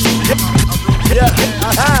 Yeah.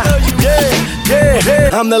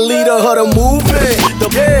 I'm the leader of the movement.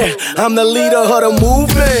 I'm the leader of the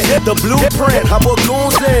movement. The blueprint, I put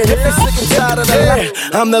goons in. If you're sick and tired of the life,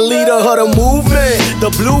 I'm the leader of the movement. The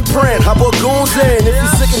blueprint, I put goons in. If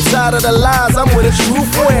you're sick and tired of the lies, I'm with a true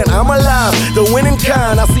friend. I'm alive, the winning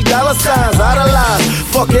kind. I see dollar signs, idolize.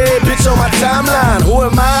 Fuck every bitch on my timeline. Who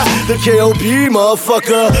am I? The KOP,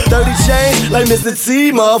 motherfucker. 30 chains like Mr.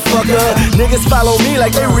 T, motherfucker. Niggas follow me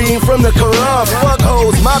like they reading from the Quran. Fuck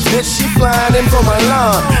hoes, my bitch, she flying in from my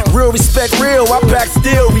lawn. Real respect, real, I pack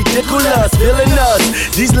still ridiculous. Feeling us,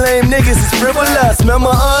 these lame niggas is frivolous.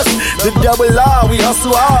 Remember us, the double R, we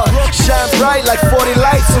hustle hard. Shine bright like 40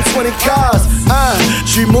 lights on 20 cars.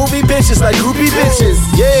 Treat movie bitches like groupie bitches.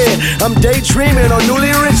 Yeah, I'm daydreaming on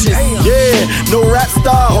newly riches. Yeah, no rap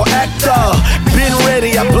star or actor. Been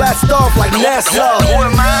ready, I blast off like NASA. Who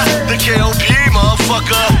am I? The KOP,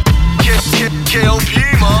 motherfucker. KOP,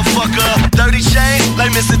 motherfucker. 30 chains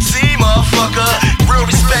like Mr. T, motherfucker. Real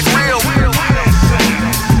respect, real.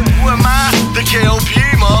 Who am I? The KOP,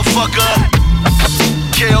 motherfucker.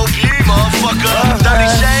 KOP, motherfucker. 30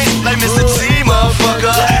 chains like Mr. T,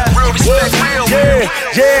 motherfucker. Real respect, real.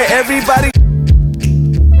 Yeah, everybody.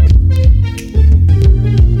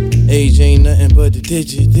 Age ain't nothing but the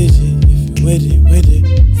digit. If you with it.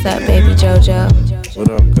 What's up, baby JoJo? What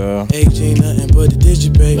up, girl? Age ain't nothing but the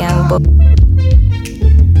digit, baby. Young boy.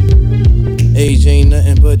 Age ain't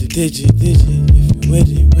nothing but the digit. If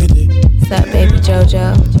you with it. What's up, baby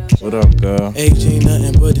JoJo? What up, girl? Age ain't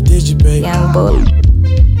nothing but the digit, baby. Young boy.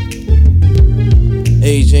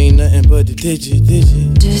 Age ain't nothing but the digit.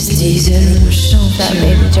 Just Dizle. What's up,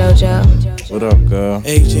 baby JoJo? What up, girl?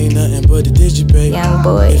 Age ain't nothing but the digit, baby. Young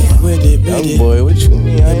boy. If you with it. Young boy, what you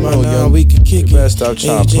mean? I ain't know young. We can kick it. You better stop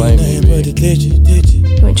trying to play me, but the digit.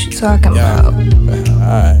 What you talking about?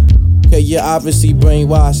 Alright. Okay, you're obviously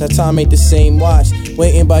brainwashed. That time ain't the same watch.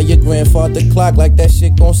 Waiting by your grandfather clock like that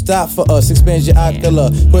shit gon' stop for us. Expand your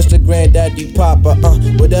ocular, push the granddaddy papa.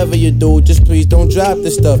 Whatever you do, just please don't drop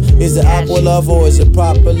this stuff. Is it aqua love or is it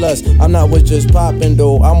proper lust? I'm not with just poppin'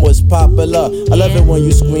 though, I'm what's popular. I love it when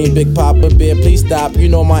you scream, Big Papa Bear, please stop. You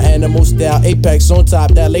know my animal style, apex on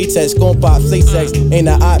top. That latex gon' pop, say sex ain't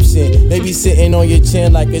an option. Maybe sitting on your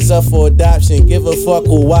chin like it's up for adoption. Give a fuck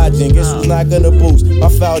who watching, guess who's not gonna boost my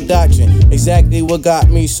foul doctrine. Exactly what got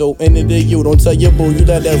me so into you. Don't tell your boo you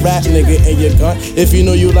let that rap nigga in your gun. If you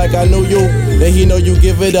know you like I knew you, then he know you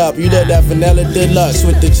give it up. You let that vanilla deluxe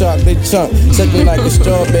with the chocolate chunk. Suck me like a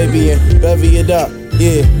straw, baby, and bevy it up.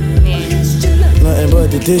 Yeah. Nothing but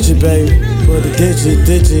the digit, baby. But the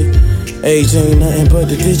digit. Age ain't nothing but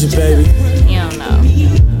the digit, baby. You don't know.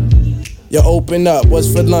 You open up, what's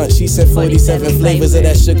for lunch? She said 47 flavors of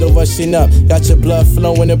that sugar rushing up. Got your blood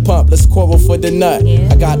flowing and pump, let's quarrel for the nut.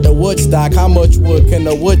 I got the wood stock, how much wood can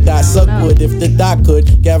the wood dot suck wood? If the doc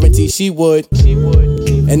could, guarantee she would.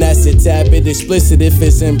 And that's a tad bit explicit if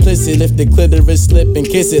it's implicit. If the clitoris slip and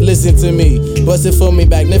kiss it, listen to me. Bust it for me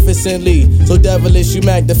magnificently. So devilish, you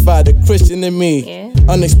magnify the Christian in me.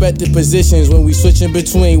 Unexpected positions when we switching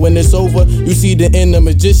between. When it's over, you see the inner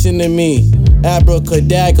magician in me.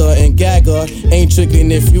 Abracadabra and Gaga ain't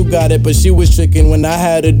tricking if you got it, but she was tricking when I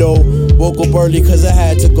had it though. Woke up early cause I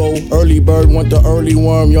had to go. Early bird want the early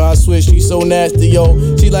worm, yo. I swear she so nasty, yo.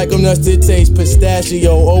 She like them nuts that taste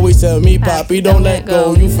pistachio. Always tell me, Poppy, don't let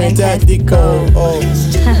go. You fantastico. Oh.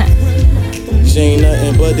 She ain't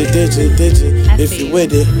nothing but the digit. If you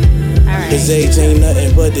with it. Cause age ain't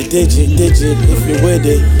nothing but the digit. If you with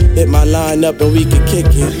it, hit my line up and we can kick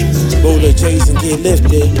it. Roll the J's and get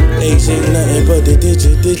lifted. Age ain't nothing but the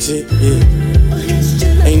digit.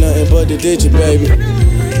 Yeah. Ain't nothing but the digit, baby.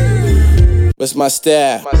 What's my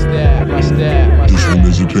style? This one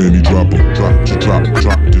is a penny dropper. Drop.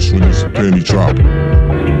 This one is a penny dropper.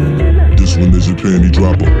 This one is a penny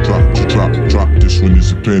dropper. Drop. This one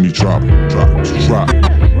is a penny dropper. Drop.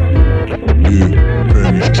 Yeah,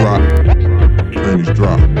 pennies drop.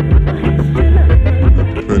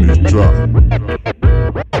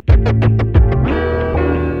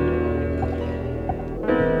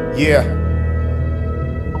 Yeah.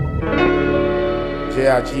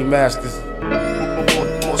 Jigmastas.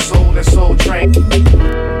 More soul than Soul Train.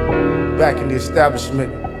 Back in the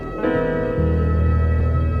establishment.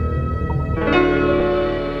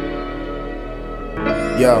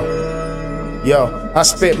 Yo, I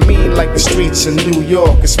spit mean like the streets of New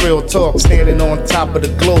York. It's real talk, standing on top of the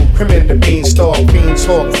globe. Crimin' the beanstalk, beans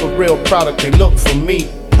talk for real product. They look for me.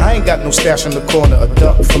 I ain't got no stash in the corner, a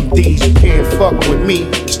duck from D's. You can't fuck with me,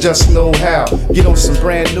 it's just know how. Get on some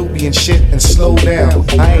brand Nubian shit and slow down.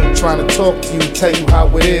 I ain't trying to talk to you, tell you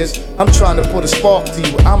how it is. I'm trying to put a spark to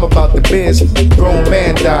you, I'm about the biz. Grown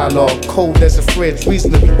man dialogue, cold as a fridge.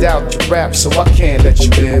 Reasonably doubt your rap, so I can't let you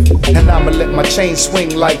live. And I'ma let my chain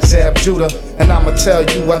swing like Zab Judah. And I'ma tell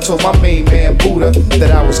you, I told my main man Buddha that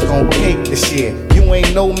I was gon' cake this year. You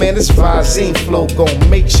ain't no man, this Visine flow gon'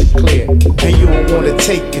 make shit clear. And you don't wanna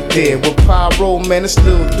take it there. With pyro, man, it's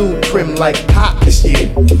little dude prim like hot this year.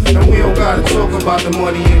 And we don't gotta talk about the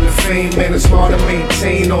money and the fame, man. It's hard to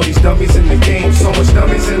maintain all these dummies in the game. So much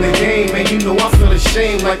dummies in the game, man. You know I feel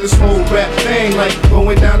ashamed like this whole rap thing, like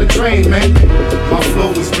going down the drain, man. My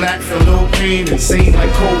flow is black for no pain, insane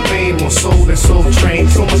like Cobain, more soul than Soul Train.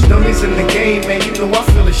 So much dummies in the game, man. You know I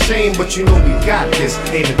feel ashamed, but you know we got this.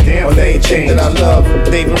 Ain't a damn thing that I love.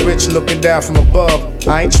 David Rich looking down from above.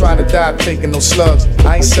 I ain't trying to die taking no slugs.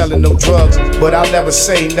 I ain't selling no drugs, but I'll never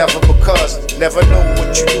say never because never know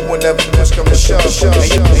what you do whenever push come to shove.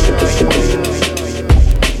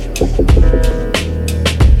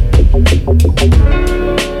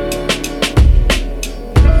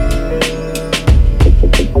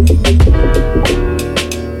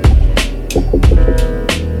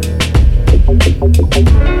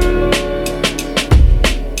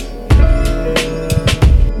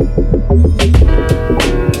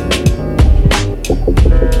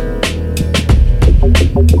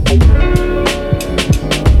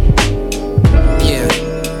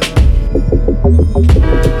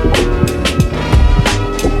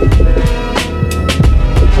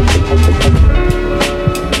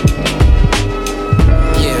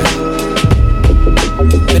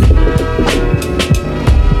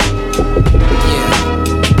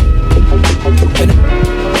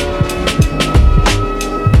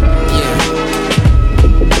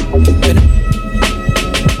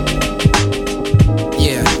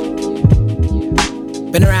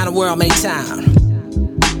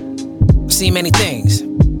 seen many things.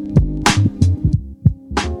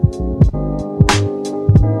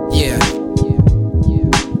 Yeah.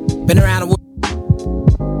 Been around the world.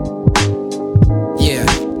 Yeah.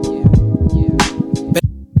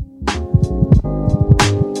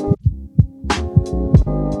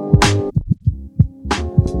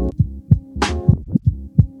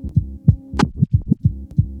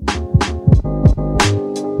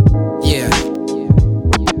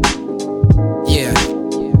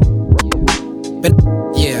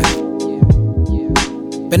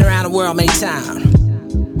 Been around the world many times.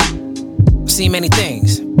 Seen many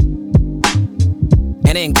things.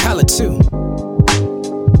 And in color too.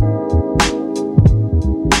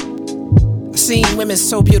 I've seen women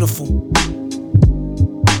so beautiful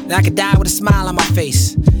that I could die with a smile on my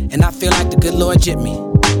face. And I feel like the good Lord jipped me.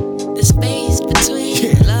 The space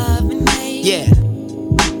between love and hate. Yeah.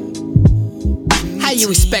 How you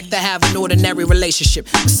expect to have an ordinary relationship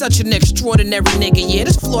with such an extraordinary nigga? Yeah,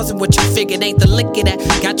 there's flaws in what you figured, ain't the liquor that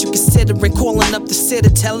got you considering calling up the sitter,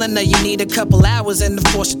 telling her you need a couple hours and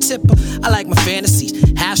to force your tipper. I like my fantasies,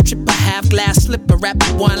 half stripper, half glass slipper,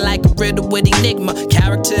 rapping one like a riddle with enigma,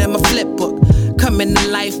 character in my flip book. Coming to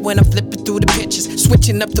life when I'm flipping through the pictures,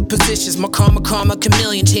 switching up the positions. My karma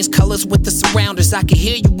chameleon, change colors with the surrounders. I can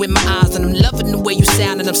hear you with my eyes, and I'm loving the way you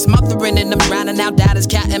sound, and I'm smothering and I'm drowning out. Doubters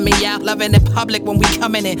counting me out, loving in public when we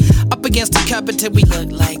coming in. Up against the cupboard till we look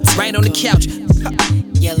like right on the couch.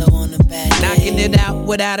 Yellow on the back, knocking it out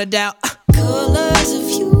without a doubt. Colors of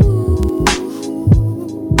you.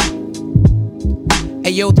 Hey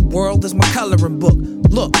yo, the world is my coloring book.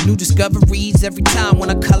 Look, new discoveries every time when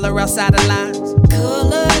I color outside the lines.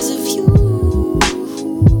 Colors of you.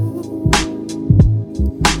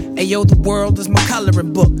 Hey yo, the world is my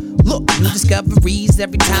coloring book. Look, new discoveries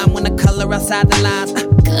every time when I color outside the lines.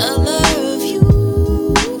 Color of you.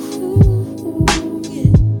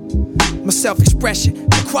 My self-expression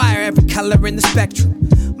require every color in the spectrum.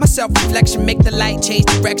 My self-reflection make the light change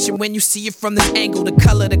direction when you see it from this angle. The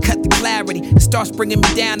color to cut the clarity. It starts bringing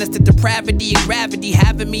me down as the depravity and gravity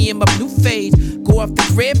having me in my blue phase. Go off the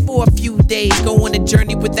grid for a few days. Go on a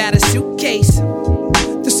journey without a suitcase.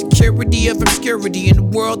 The security of obscurity in the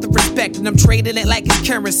world of respect, and I'm trading it like it's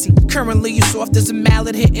currency. Currently, you soft as a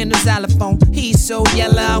mallet hitting a xylophone. He's so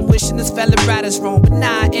yellow, I'm wishing this fella right is wrong. But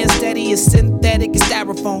nah, instead he is synthetic and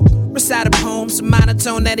styrofoam. Recite a poem, so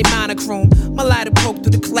monotone that he monochrome. My light will poke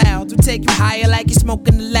through the clouds, will take you higher like you're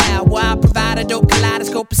smoking the loud. While I provide a dope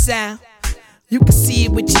kaleidoscope of sound. You can see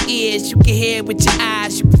it with your ears, you can hear it with your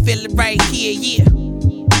eyes, you can feel it right here, yeah.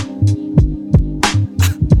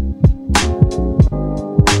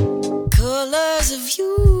 Colors of you.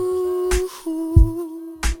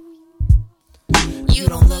 You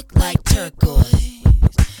don't look like turquoise.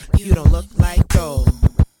 You don't look like gold.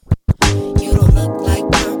 You don't look like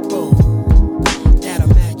purple. That'll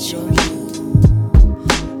match your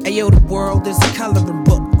hue. Hey yo, the world is a coloring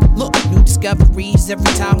book. Look, new discoveries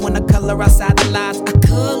every time when I color outside the lines.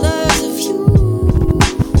 Colors of you.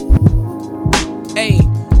 Hey,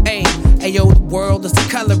 hey, hey yo, the world is a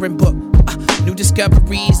coloring book. New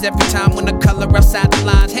discoveries every time when I color outside the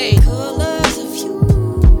lines. Hey, colors of you.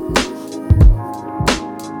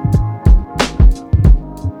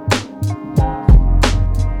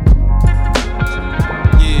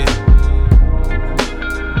 Yeah,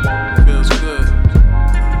 feels good.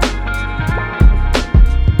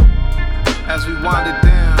 As we wind it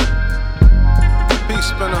down, peace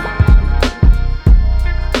spinner.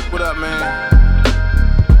 What up, man?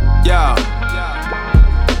 Yo.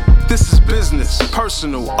 This is business,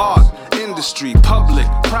 personal, art, industry, public,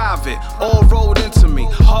 private, all rolled into me.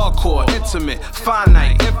 Hardcore, intimate,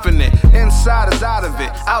 finite, infinite. Inside is out of it,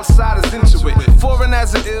 outside is into it. Foreign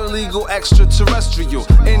as an illegal extraterrestrial.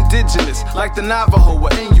 Indigenous, like the Navajo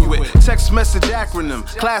or Inuit. Text message acronym,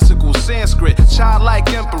 classical, Sanskrit.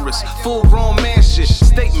 Childlike empress, full grown man shit.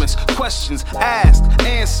 Statements, questions, asked,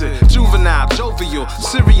 answered. Juvenile, jovial,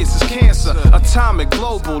 serious as cancer. Atomic,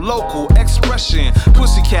 global, local, expression.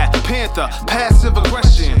 Pussycat, panther, passive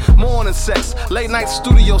aggression. Morning sex, late night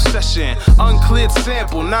studio session. Uncleared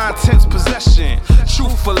sample, 9/10 possession.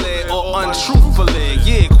 Truthfully or untruthfully,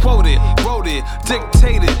 yeah, quoted, wrote it,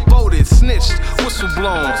 dictated, voted, snitched, whistle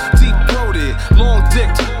blown, deep throated, long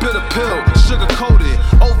dicked, bitter pill, sugar coated,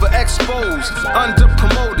 overexposed, under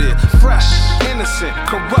promoted, fresh, innocent,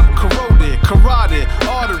 corrupt, corroded, carotid,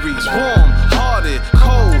 arteries, warm, hearted,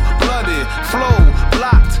 cold blooded, flow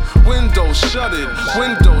blocked, windows shuttered,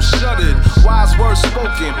 wise words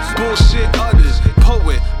spoken, bullshit uttered,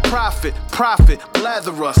 poet, prophet,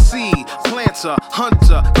 blatherer, seed, planter,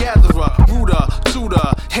 hunter, gatherer, rooter,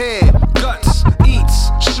 tutor, head, guts, eats,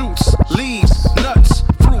 shoots, leaves, nuts,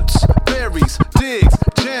 fruits, berries,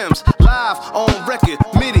 it.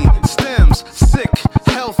 MIDI, stems, sick,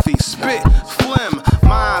 healthy, spit, phlegm.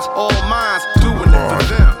 Minds, all minds, doing it for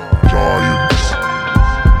them.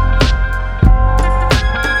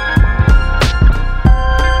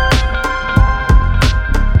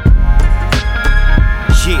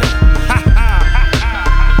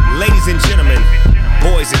 Ladies and gentlemen,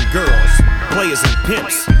 boys and girls, players and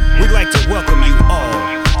pimps, we'd like to welcome you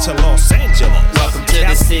all to Los Angeles. Welcome to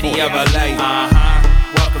the city of LA.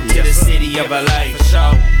 Welcome to the city of LA. For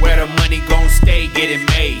sure. Where the money gon' stay, getting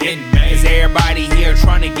made. Cause everybody here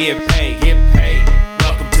trying to get paid.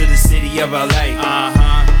 Welcome to the city of LA.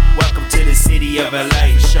 Welcome to the city of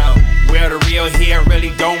LA. For sure. Where the real here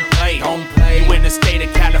really don't play. You in the state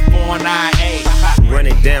of California. Run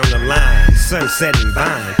it down the line, sunset and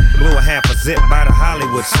vine. Blew a half a zip by the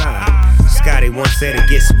Hollywood sign. Scotty once said it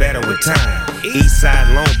gets better with time. East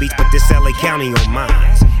side Long Beach, but this LA County on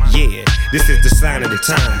mine. Yeah, this is the sign of the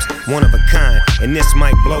times, one of a kind, and this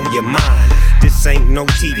might blow your mind. This ain't no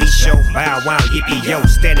TV show, bow wow, yippee yo,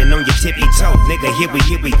 standing on your tippy toe, nigga, here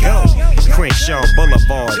we go. Crenshaw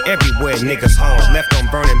Boulevard, everywhere niggas hard, left on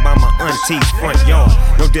burning by my auntie's front yard.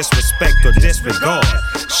 No disrespect or disregard.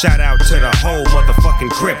 Shout out to the whole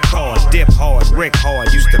motherfucking Crip card, dip hard, Rick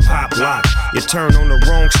hard, used to pop lock. You turn on the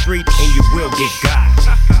wrong street and you will get got.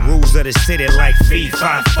 Rules of the city like fee,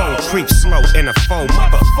 5-4, creep slow in a 4,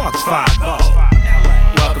 motherfuck 5-0.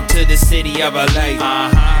 Welcome to the city of LA.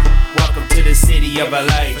 Welcome to the city of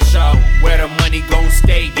LA. For sure. Where the money gon'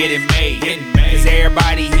 stay, getting made. Cause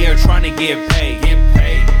everybody here trying to get paid.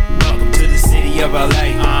 Welcome to the city of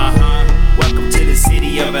LA. Welcome to the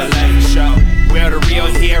city of LA. For sure. Where the real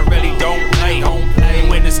here really don't play.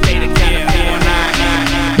 You in the state of California.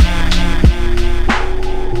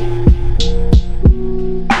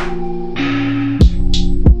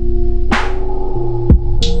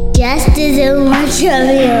 Just Dizle,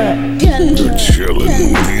 You're chillin'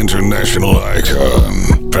 with the international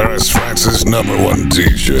icon, Paris, France's #1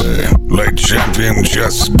 DJ, late champion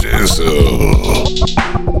Just Dizle.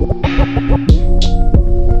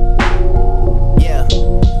 Yeah,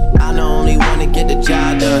 I don't only wanna get the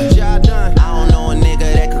job done. I don't know a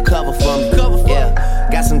nigga that could cover for me. Yeah,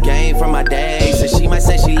 got some game from my day. So she might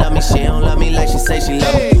say she love me, she don't love me like she say she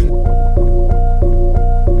love me.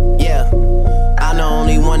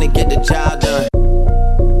 Only wanna get the job done.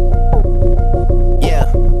 Yeah.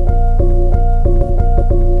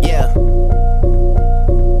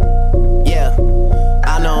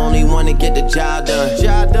 I know only wanna get the job done.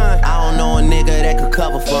 I don't know a nigga that could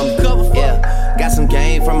cover for me. Yeah. Got some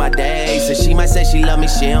game from my day. So she might say she love me,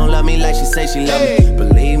 she don't love me like she say she love me.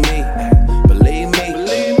 Believe me.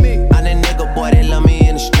 I'm that nigga boy that love me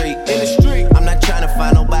in the street. I'm not trying to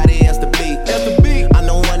find nobody else to be. I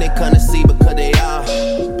know one they couldn't see because they are.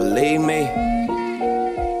 Believe me,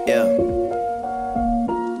 yeah.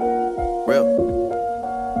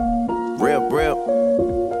 Real.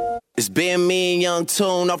 It's been me and Young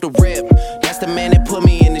Tune off the rip. That's the man that put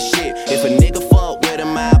me in the shit. If a nigga fuck with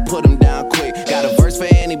him, I put him down quick. Got a verse for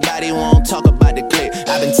anybody who won't talk about the clip.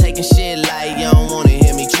 I've been taking shit like you don't wanna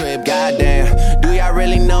hear me trip. Goddamn, do y'all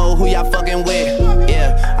really know who y'all fucking with?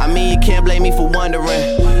 Yeah, I mean you can't blame me for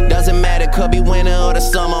wondering. Doesn't matter, could be winter or the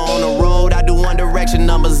summer. On the road, I do One Direction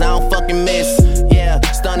numbers, I don't fucking miss. Yeah,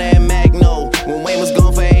 Stunner and Magno. When Wayne was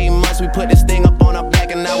gone for 8 months, we put this thing up on our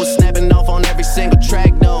back, and I was snapping off on every single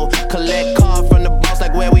track though. Collect card from the boss,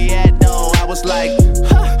 like where we at though. I was like,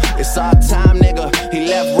 it's our time, nigga. He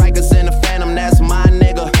left Rikers in the Phantom, that's my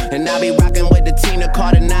nigga. And I be rocking with the team that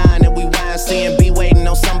caught a 9, and we YNC waiting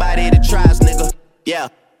on somebody to try us, nigga. Yeah.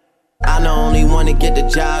 I know only wanna get the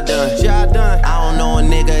job done. I don't know a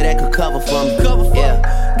nigga that could cover for me. Yeah,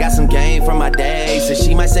 got some game from my day. So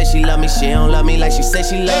she might say she love me, she don't love me like she say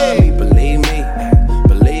she love me. Believe me.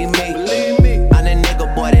 I'm that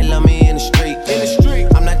nigga boy that love me in the street.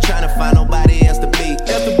 I'm not trying to find nobody else to be.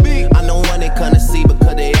 I know one they couldn't see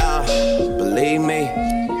because they are. Believe me.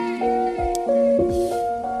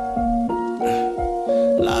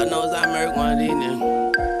 Lord knows I murk one of these niggas.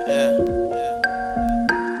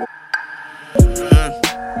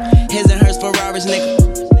 His and hers Ferraris, nigga.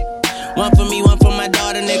 One for me, one for my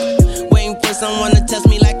daughter, nigga. Waiting for someone to test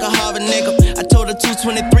me like a Harvard, nigga. I told her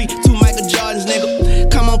 223, 2 Michael Jordans, nigga.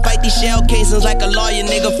 Come on, fight these shell casings like a lawyer,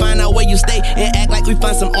 nigga. Find out where you stay and act like we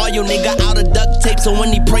find some oil, nigga. Out of duct tape, so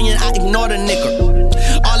when he praying, I ignore the nigga.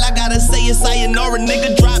 All I gotta say is sayonara,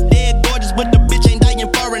 nigga. Drop dead gorgeous, but the bitch ain't dying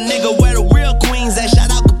for a nigga. Where the real queens at? Shout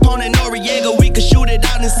out Capone and Noriega. We could shoot it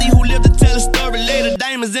out and see who lived to tell a story later.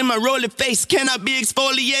 Diamonds in my rolling face, cannot be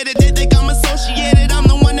exfoliated. They think I'm associated, I'm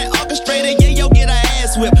the one that orchestrated. Yeah, yo, get her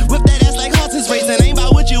ass whipped. Whip that ass like horses racing. Ain't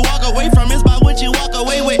about what you walk away from, it's about what you walk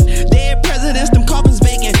away with. Dead presidents, them coffins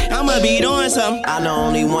something. I'm the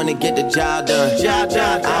only one to get the job done. I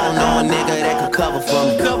don't know a nigga that could cover for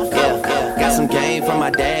me. Yeah. Got some game from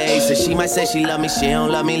my day. So she might say she love me, she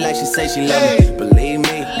don't love me like she say she love me. Believe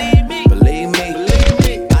me.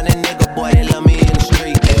 I'm that nigga boy that love me in the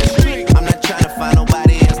street. I'm not trying to find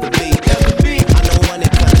nobody else to be. I'm the one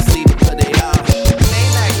that come to see because they are.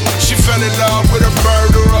 She fell in love with a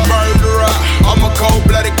murderer. I'm a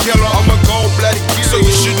cold-blooded killer. So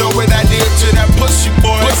you should know what I did to that pussy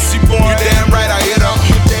boy. You damn right I hit her.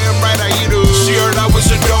 She heard I was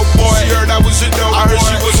a dope boy. I heard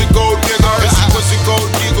she was a gold digger.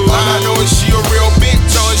 All I know is she a real bitch.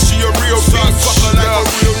 Fuck her like a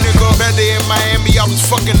real nigga. Better in Miami, I was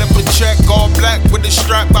fucking up a check. All black with the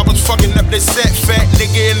strap, I was fucking up the set. Fat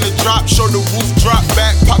nigga in the drop, show the roof drop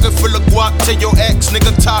back. Pocket full of guap, tell your ex,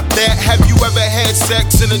 nigga top that. Have you ever had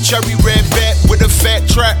sex in a cherry red vat with a fat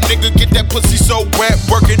trap? Nigga get that pussy so wet,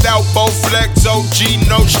 work it out, both flex. OG,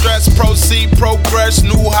 no stress, proceed, progress.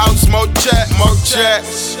 New house, more chat.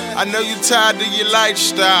 I know you tired of your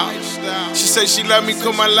lifestyle. She say she love me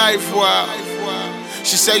cause my life wild.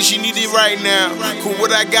 She say she need it right now, cause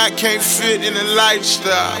what I got can't fit in a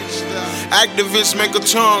lifestyle. Activists make her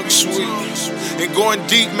tongue sweet, and going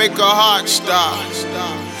deep make her heart stop.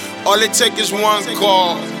 All it take is one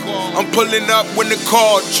call, I'm pulling up when the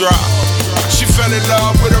call drop. She fell in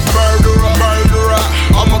love with a murderer.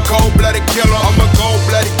 I'm a cold-blooded killer.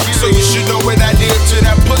 So you should know what I did to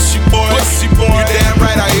that pussy boy. You damn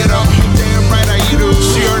right I hit her.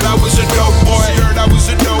 She heard I was a dope boy.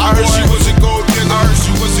 I heard she was a gold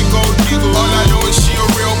digger. All I know is she a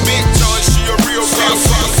real bitch.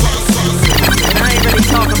 But I ain't really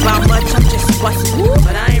talking about much, I'm just bustin'.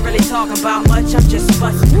 But I ain't really talking about much, I'm just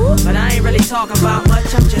bustin'. But I ain't really talking about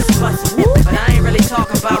much, I'm just bustin'. But I ain't really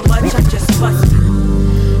talking about much, I'm just bustin'.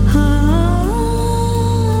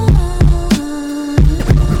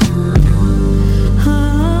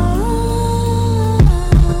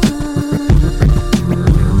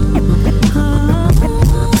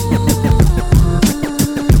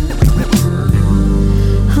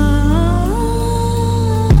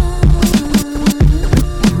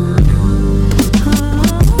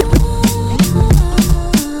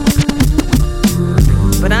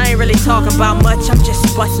 Talking about much, I'm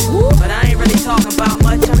just bustin'. But I ain't really talking about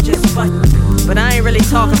much, I'm just bustin'. But I ain't really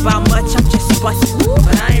talking about much, I'm just bustin'.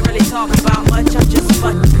 But I ain't really talking about much, I'm just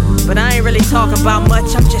bustin'. But I ain't really talking about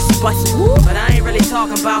much, I'm just bustin'. But I ain't really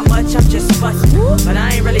talking about much, I'm just bustin'. But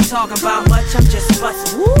I ain't really talking about much, I'm just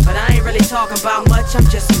bustin'. But I ain't really talking about much, I'm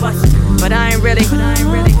just bustin'. But I ain't really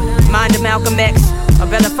mind of Malcolm X, a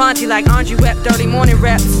Belafonte like Andre wept early morning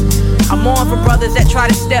reps. I'm on for brothers that try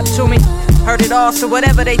to step to me. Heard it all, so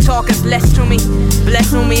whatever they talk is less to me.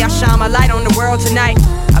 Bless on me, I shine my light on the world tonight.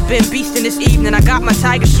 I've been beastin' this evening, I got my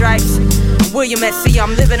tiger stripes. I'm William at sea,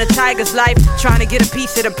 I'm living a tiger's life. Trying to get a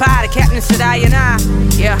piece of the pie, the captain said I and I.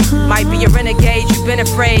 Yeah, might be a renegade, you've been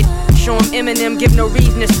afraid. Show 'em Eminem, give no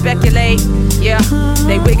reason to speculate. Yeah,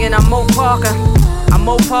 they wiggin', I'm Mo Parker. I'm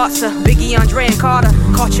Mo Parser, Biggie, Andre, and Carter.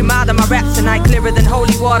 Caught you mild in my raps tonight, clearer than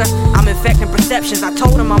holy water. I'm infecting perceptions, I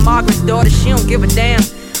told him I'm Margaret's daughter. She don't give a damn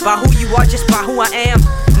by who you are, just by who I am.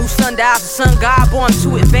 New sundials, the sun god, boy, I'm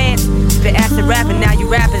too advanced. Spit acid rapping, now you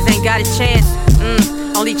rappers ain't got a chance.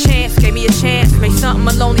 Only chance, gave me a chance. Made something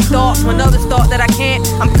of lonely thoughts when others thought that I can't.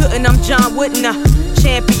 I'm couldn't, I'm John Wooden,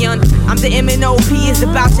 champion. I'm the MNOP, is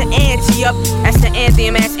about to ante up. That's the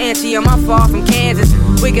anthem, that's Antietam, I'm far from Kansas.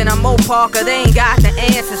 Wigan, I'm Mo Parker, they ain't got the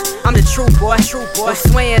answers. I'm the truth boy. But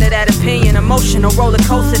swaying to that opinion. Emotional roller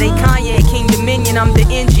coaster, they Kanye, King Dominion, I'm the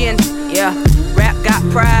engine. Yeah, rap got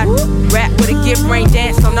pride. Rap with a gift, rain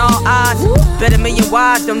dance on all odds. Bet $1 million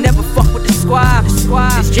wise, don't never fuck with the squad.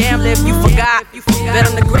 This jam live, you forgot. Bet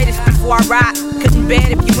I'm the greatest before I rock. Couldn't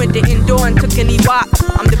bet if you went to indoor and took any walk.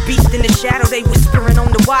 I'm the beast in the shadow, they whispering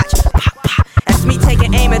on the watch. Pop, pop. That's me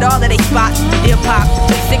taking aim at all of they spots. Hip hop,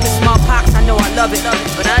 sick of smallpox, I know I love it.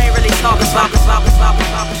 But I ain't really talking about it.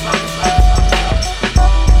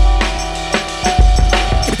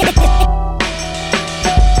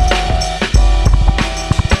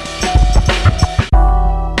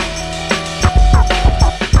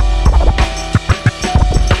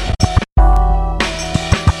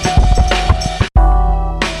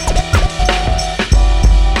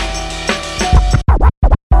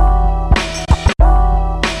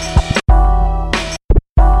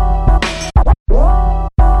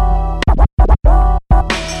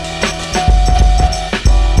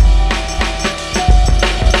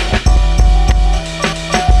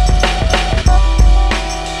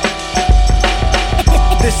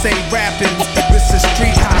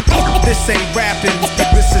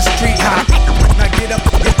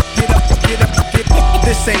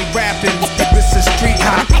 This ain't rapping, this is street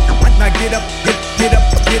hop. Now get up, get up,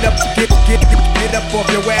 get up, get up off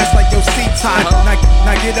your ass like your seat's hot.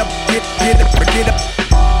 Now get up, get up.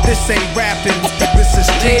 This ain't rapping, this is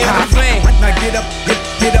street hop. Now get up,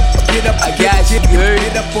 get up, I got you,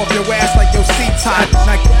 get up off your ass like your seat's hot.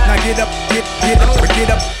 Now get up, get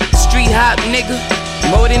up. Street hop, nigga,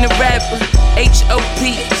 more than a rapper.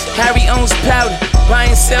 H.O.P. Harry owns powder. Buy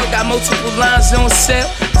and sell, got multiple lines on sale.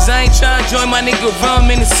 Cause I ain't tryna join my nigga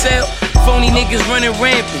Rum in the cell. Phony niggas running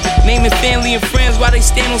rampant, naming family and friends while they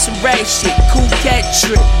stand on some rag shit. Cool cat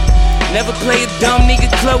trip. Never play a dumb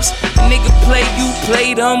nigga close. A nigga play you,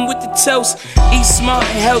 play them with the toast. Eat smart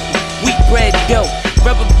and healthy, wheat bread dope.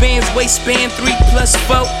 Rubber bands, waistband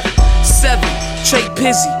 3+4. 7, Trey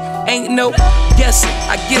Pizzy. Ain't no guessing,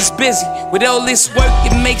 I gets busy. With all this work,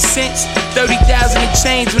 it makes sense. 30,000 and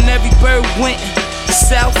change when every bird went.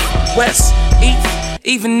 South, west, east,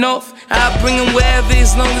 even north. I'll bring them wherever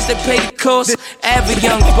as long as they pay the cost. Avid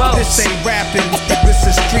young boss. This ain't rapping, this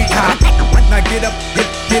is street hop. Now get up,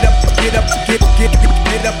 get up, get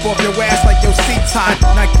up off your ass like your seat's hot.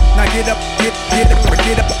 Now get up, get up.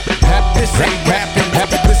 This ain't rapping,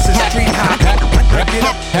 this is street hop.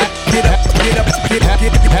 Get up,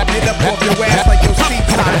 get up off your ass like your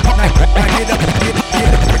seat's hot. Now get up, get up.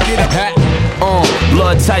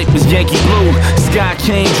 Blood type is Yankee Blue. Sky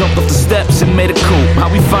King jumped off the steps and made a coup. How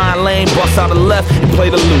we find lane, bust out the left and play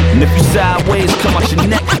the loop. And if you sideways, come out your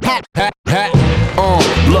neck.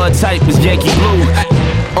 Blood type is Yankee Blue.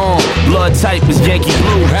 Blood type is Yankee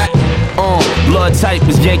Blue. Blood type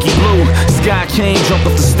is Yankee Blue. Sky King jumped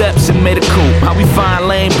off the steps and made a coup. How we find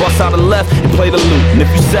lane, bust out the left and play the loop. And if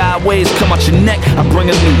you sideways, come out your neck, I bring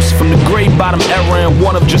a noose. From the gray bottom era and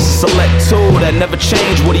one of just a select tool that never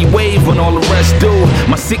changed what he waved when all the rest do.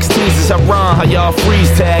 My 16s is how run, how y'all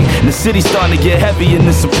freeze tag. And the city starting to get heavy in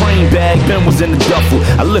the Supreme bag. Ben was in the duffel,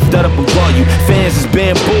 I lift that up above you. Fans is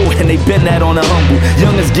bamboo and they been that on the humble.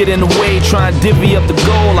 Youngers get in the way, try and divvy up the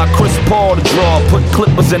goal. Like Chris Paul to draw, put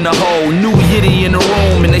clippers in the hole. New Yiddy in the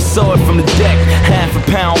room and they saw it from the deck. Half a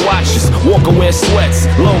pound watches, Walker wear sweats.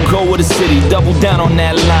 Logo of the city, double down on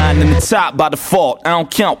that line. And the top by default, I don't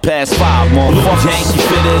count past 5, motherfuckers. Blue Yankee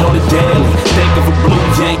fitted on the daily. Think of a blue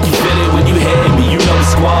Yankee fitted when you hear me. You know the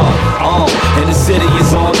squad, and the city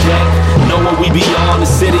is on deck. Know what we be on, the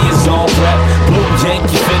city is on prep. Blue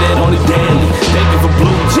Yankee fitted on the daily. Think of a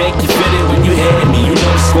blue Yankee fitted when you hear me. You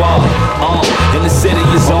know the squad, and the city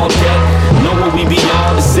is on deck. Know what we be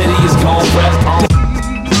on, the city is gon' prep.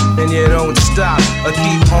 And you don't stop, or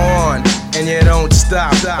keep on. And you don't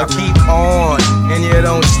stop, or keep on. And you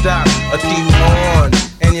don't stop, or keep on.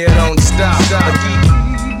 And you don't stop, or keep.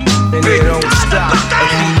 And you don't stop, or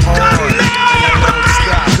keep on. And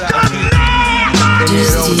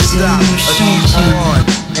you don't stop, or keep on.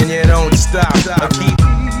 And you don't stop, or keep.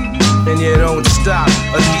 And you don't stop,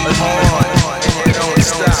 or keep on. And you don't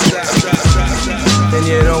stop. And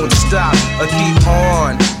you don't stop, or keep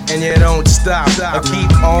on. And you don't stop, or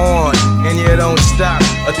keep on. And you don't stop,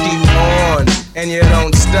 or keep on. And you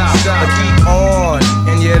don't stop, or keep on.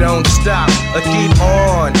 And you don't stop, or keep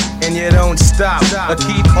on. And you don't stop, or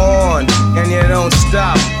keep on. And you don't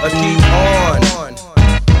stop, or keep on.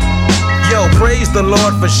 Yo, praise the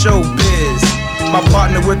Lord for showbiz. My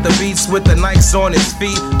partner with the beats, with the Nikes on his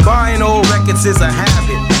feet. Buying old records is a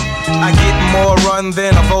habit. I get more run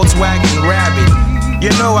than a Volkswagen Rabbit. You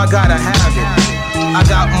know I gotta have it. I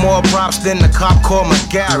got more props than the cop called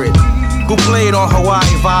McGarrett, who played on Hawaii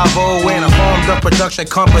 5-0 and I formed a production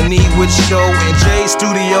company with show. And Jay's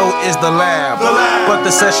studio is the lab. But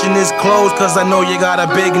the session is closed cause I know you got a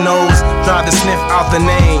big nose. Try to sniff out the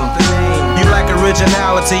name. You like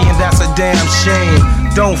originality and that's a damn shame.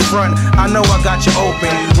 Don't front, I know I got you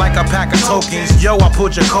open like a pack of tokens. Yo, I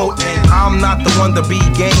put your coat in. I'm not the one to be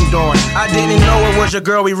gamed on. I didn't know it was your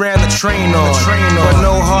girl we ran the train on. But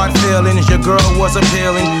no hard feelings, your girl was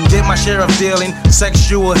appealing. Did my share of dealing,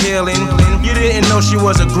 sexual healing. You didn't know she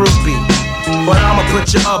was a groupie, but I'ma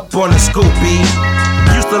put you up on the scoopy.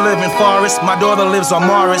 Used to live in Forest, my daughter lives on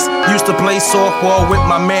Morris. Used to play softball with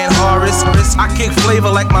my man Horace. I kick flavor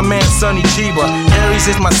like my man Sonny Chiba. Aries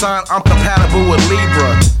is my sign, I'm compatible with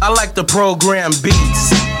Libra. I like to program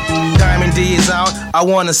beats. Diamond D is out, I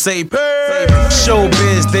wanna say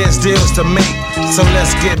showbiz, there's deals to make. So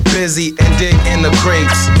let's get busy and dig in the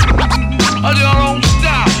crates. I don't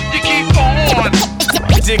stop, you keep on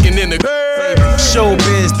digging in the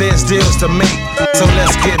showbiz, there's deals to make. So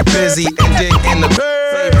let's get busy and dig in the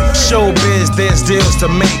showbiz, there's deals to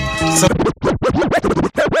make. So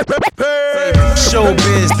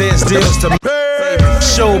showbiz, there's deals to make.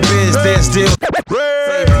 Showbiz, there's deals.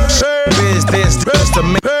 Showbiz, there's deals to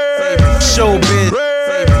make. Showbiz.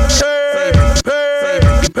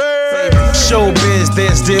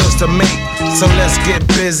 deals to make. So let's get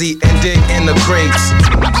busy and dig in the crates.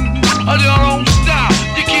 On your own style,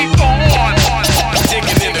 you keep on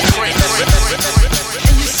digging in the crates.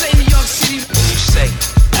 And you say New York City. You say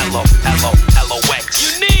L-O-L-O-L-O-X.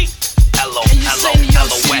 Unique.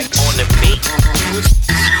 L-O-L-O-L-O-X on the beat.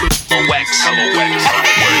 L-O-X.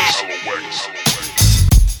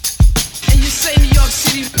 And you say New York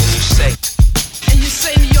City. You say. And you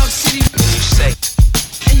say New York City. You say.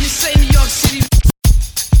 And you say New York City.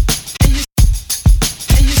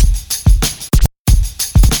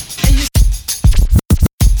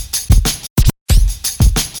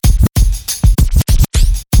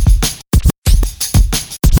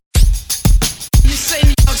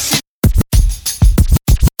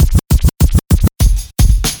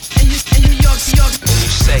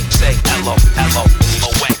 Say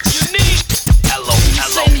L-O-L-O-L-O-X. Unique.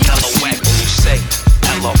 L-O-L-O-L-O-X. Say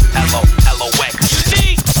L-O-L-O-L-O-X.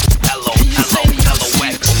 Unique.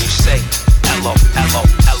 L-O-L-O-L-O-X. Say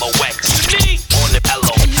L-O-L-O-L-O-X. Unique. On the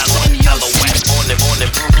L-O-L-O-L-O-X. On the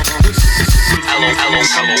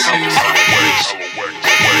L-O-L-O-L-O-X.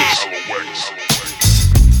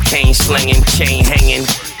 Cane slinging, chain hanging.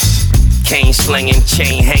 Cane slinging,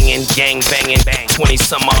 chain hanging, gang banging, bang. 20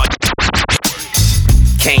 some odd.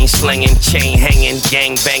 Cane slinging, chain hanging,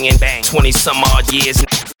 gang banging, bang. 20 some odd years.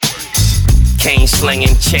 Cane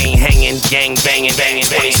slinging, chain hanging, gang banging, banging.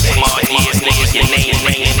 20 some odd years, niggas, your name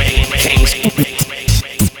ringing,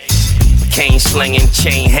 cane slinging,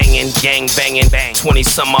 chain hanging, gang banging, bang. 20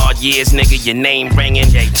 some odd years, nigga, your name ringing.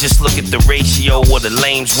 Just look at the ratio of the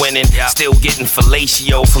lames winning. Still getting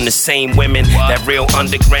fellatio from the same women. That real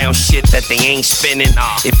underground shit that they ain't spinning.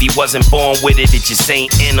 If he wasn't born with it, it just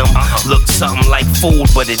ain't in him. Look something like food,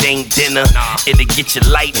 but it ain't dinner. It'll get you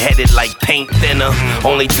lightheaded like paint thinner.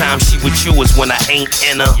 Only time she with you is when I ain't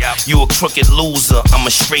in her. You a crooked loser, I'm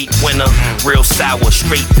a straight winner. Real sour,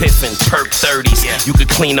 straight piffin', perk 30s. You could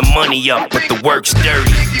clean the money up, but the work's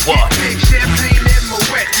dirty. What? Champagne and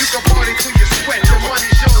Moet, you can party till you sweat. The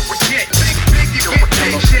money's yours to get.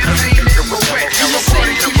 Champagne and Moet, you can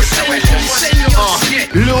party till you sweat.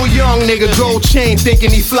 Lil young nigga, gold chain,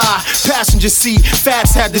 thinking he fly. Passenger seat,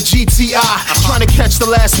 Fats had the GTI. Trying to catch the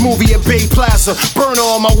last movie at Bay Plaza. Burner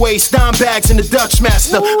on my waist, dime bags in the Dutch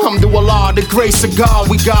Master. Alhamdulillah, the grace of God,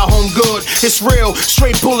 we got home good. It's real,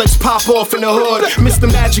 straight bullets pop off in the hood.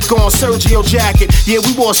 Mr. Magic on, Sergio jacket. Yeah,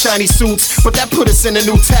 we wore shiny suits, but that put us in a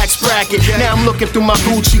new tax bracket. Now I'm looking through my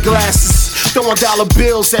Gucci glasses, throwing dollar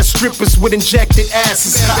bills at strippers with injected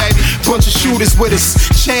asses. Bunch of shooters with us,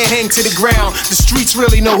 chain hang to the ground. The streets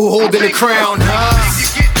really know who holding the crown.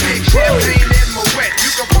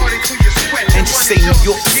 And you say New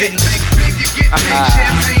York City.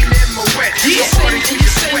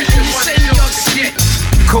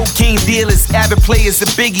 Cocaine dealers, avid players, a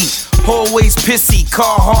biggie. Always pissy,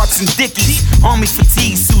 Carhartts and Dickies. Army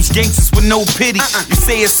fatigue suits, gangsters with no pity. You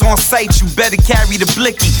say it's on sight, you better carry the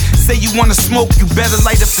blicky. Say you wanna smoke, you better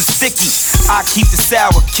light up the sticky. I keep the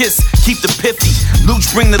sour, kiss, keep the piffy. Luch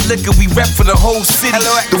bring the liquor, we rep for the whole city.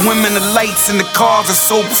 The women, the lights, and the cars are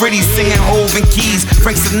so pretty. Singing Hove and Keys,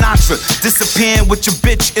 Frank Sinatra. Disappearing with your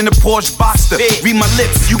bitch in a Porsche Boxster. Read my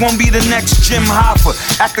lips, you gon' be the next Jim Hoffa.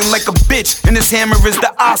 Acting like a bitch, and this hammer is the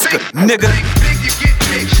Oscar, nigga.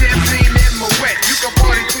 Champagne and Moet, you can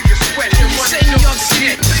party till you sweat. And you say New York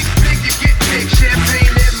City.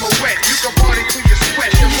 Champagne and Moet, you can party till you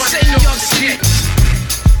sweat. And you say New York City.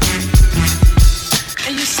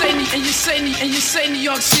 And you say New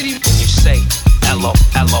York City. And you say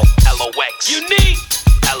L-O-L-O-L-O-X. Unique.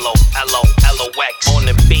 L-O-L-O-L-O-X on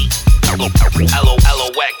the beat.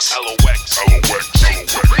 L-O-L-O-X.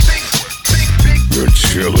 You're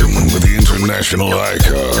chilling with the international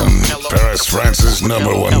icon, Paris, France's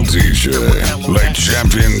 #1 DJ, late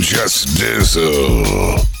champion Just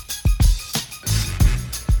Dizle.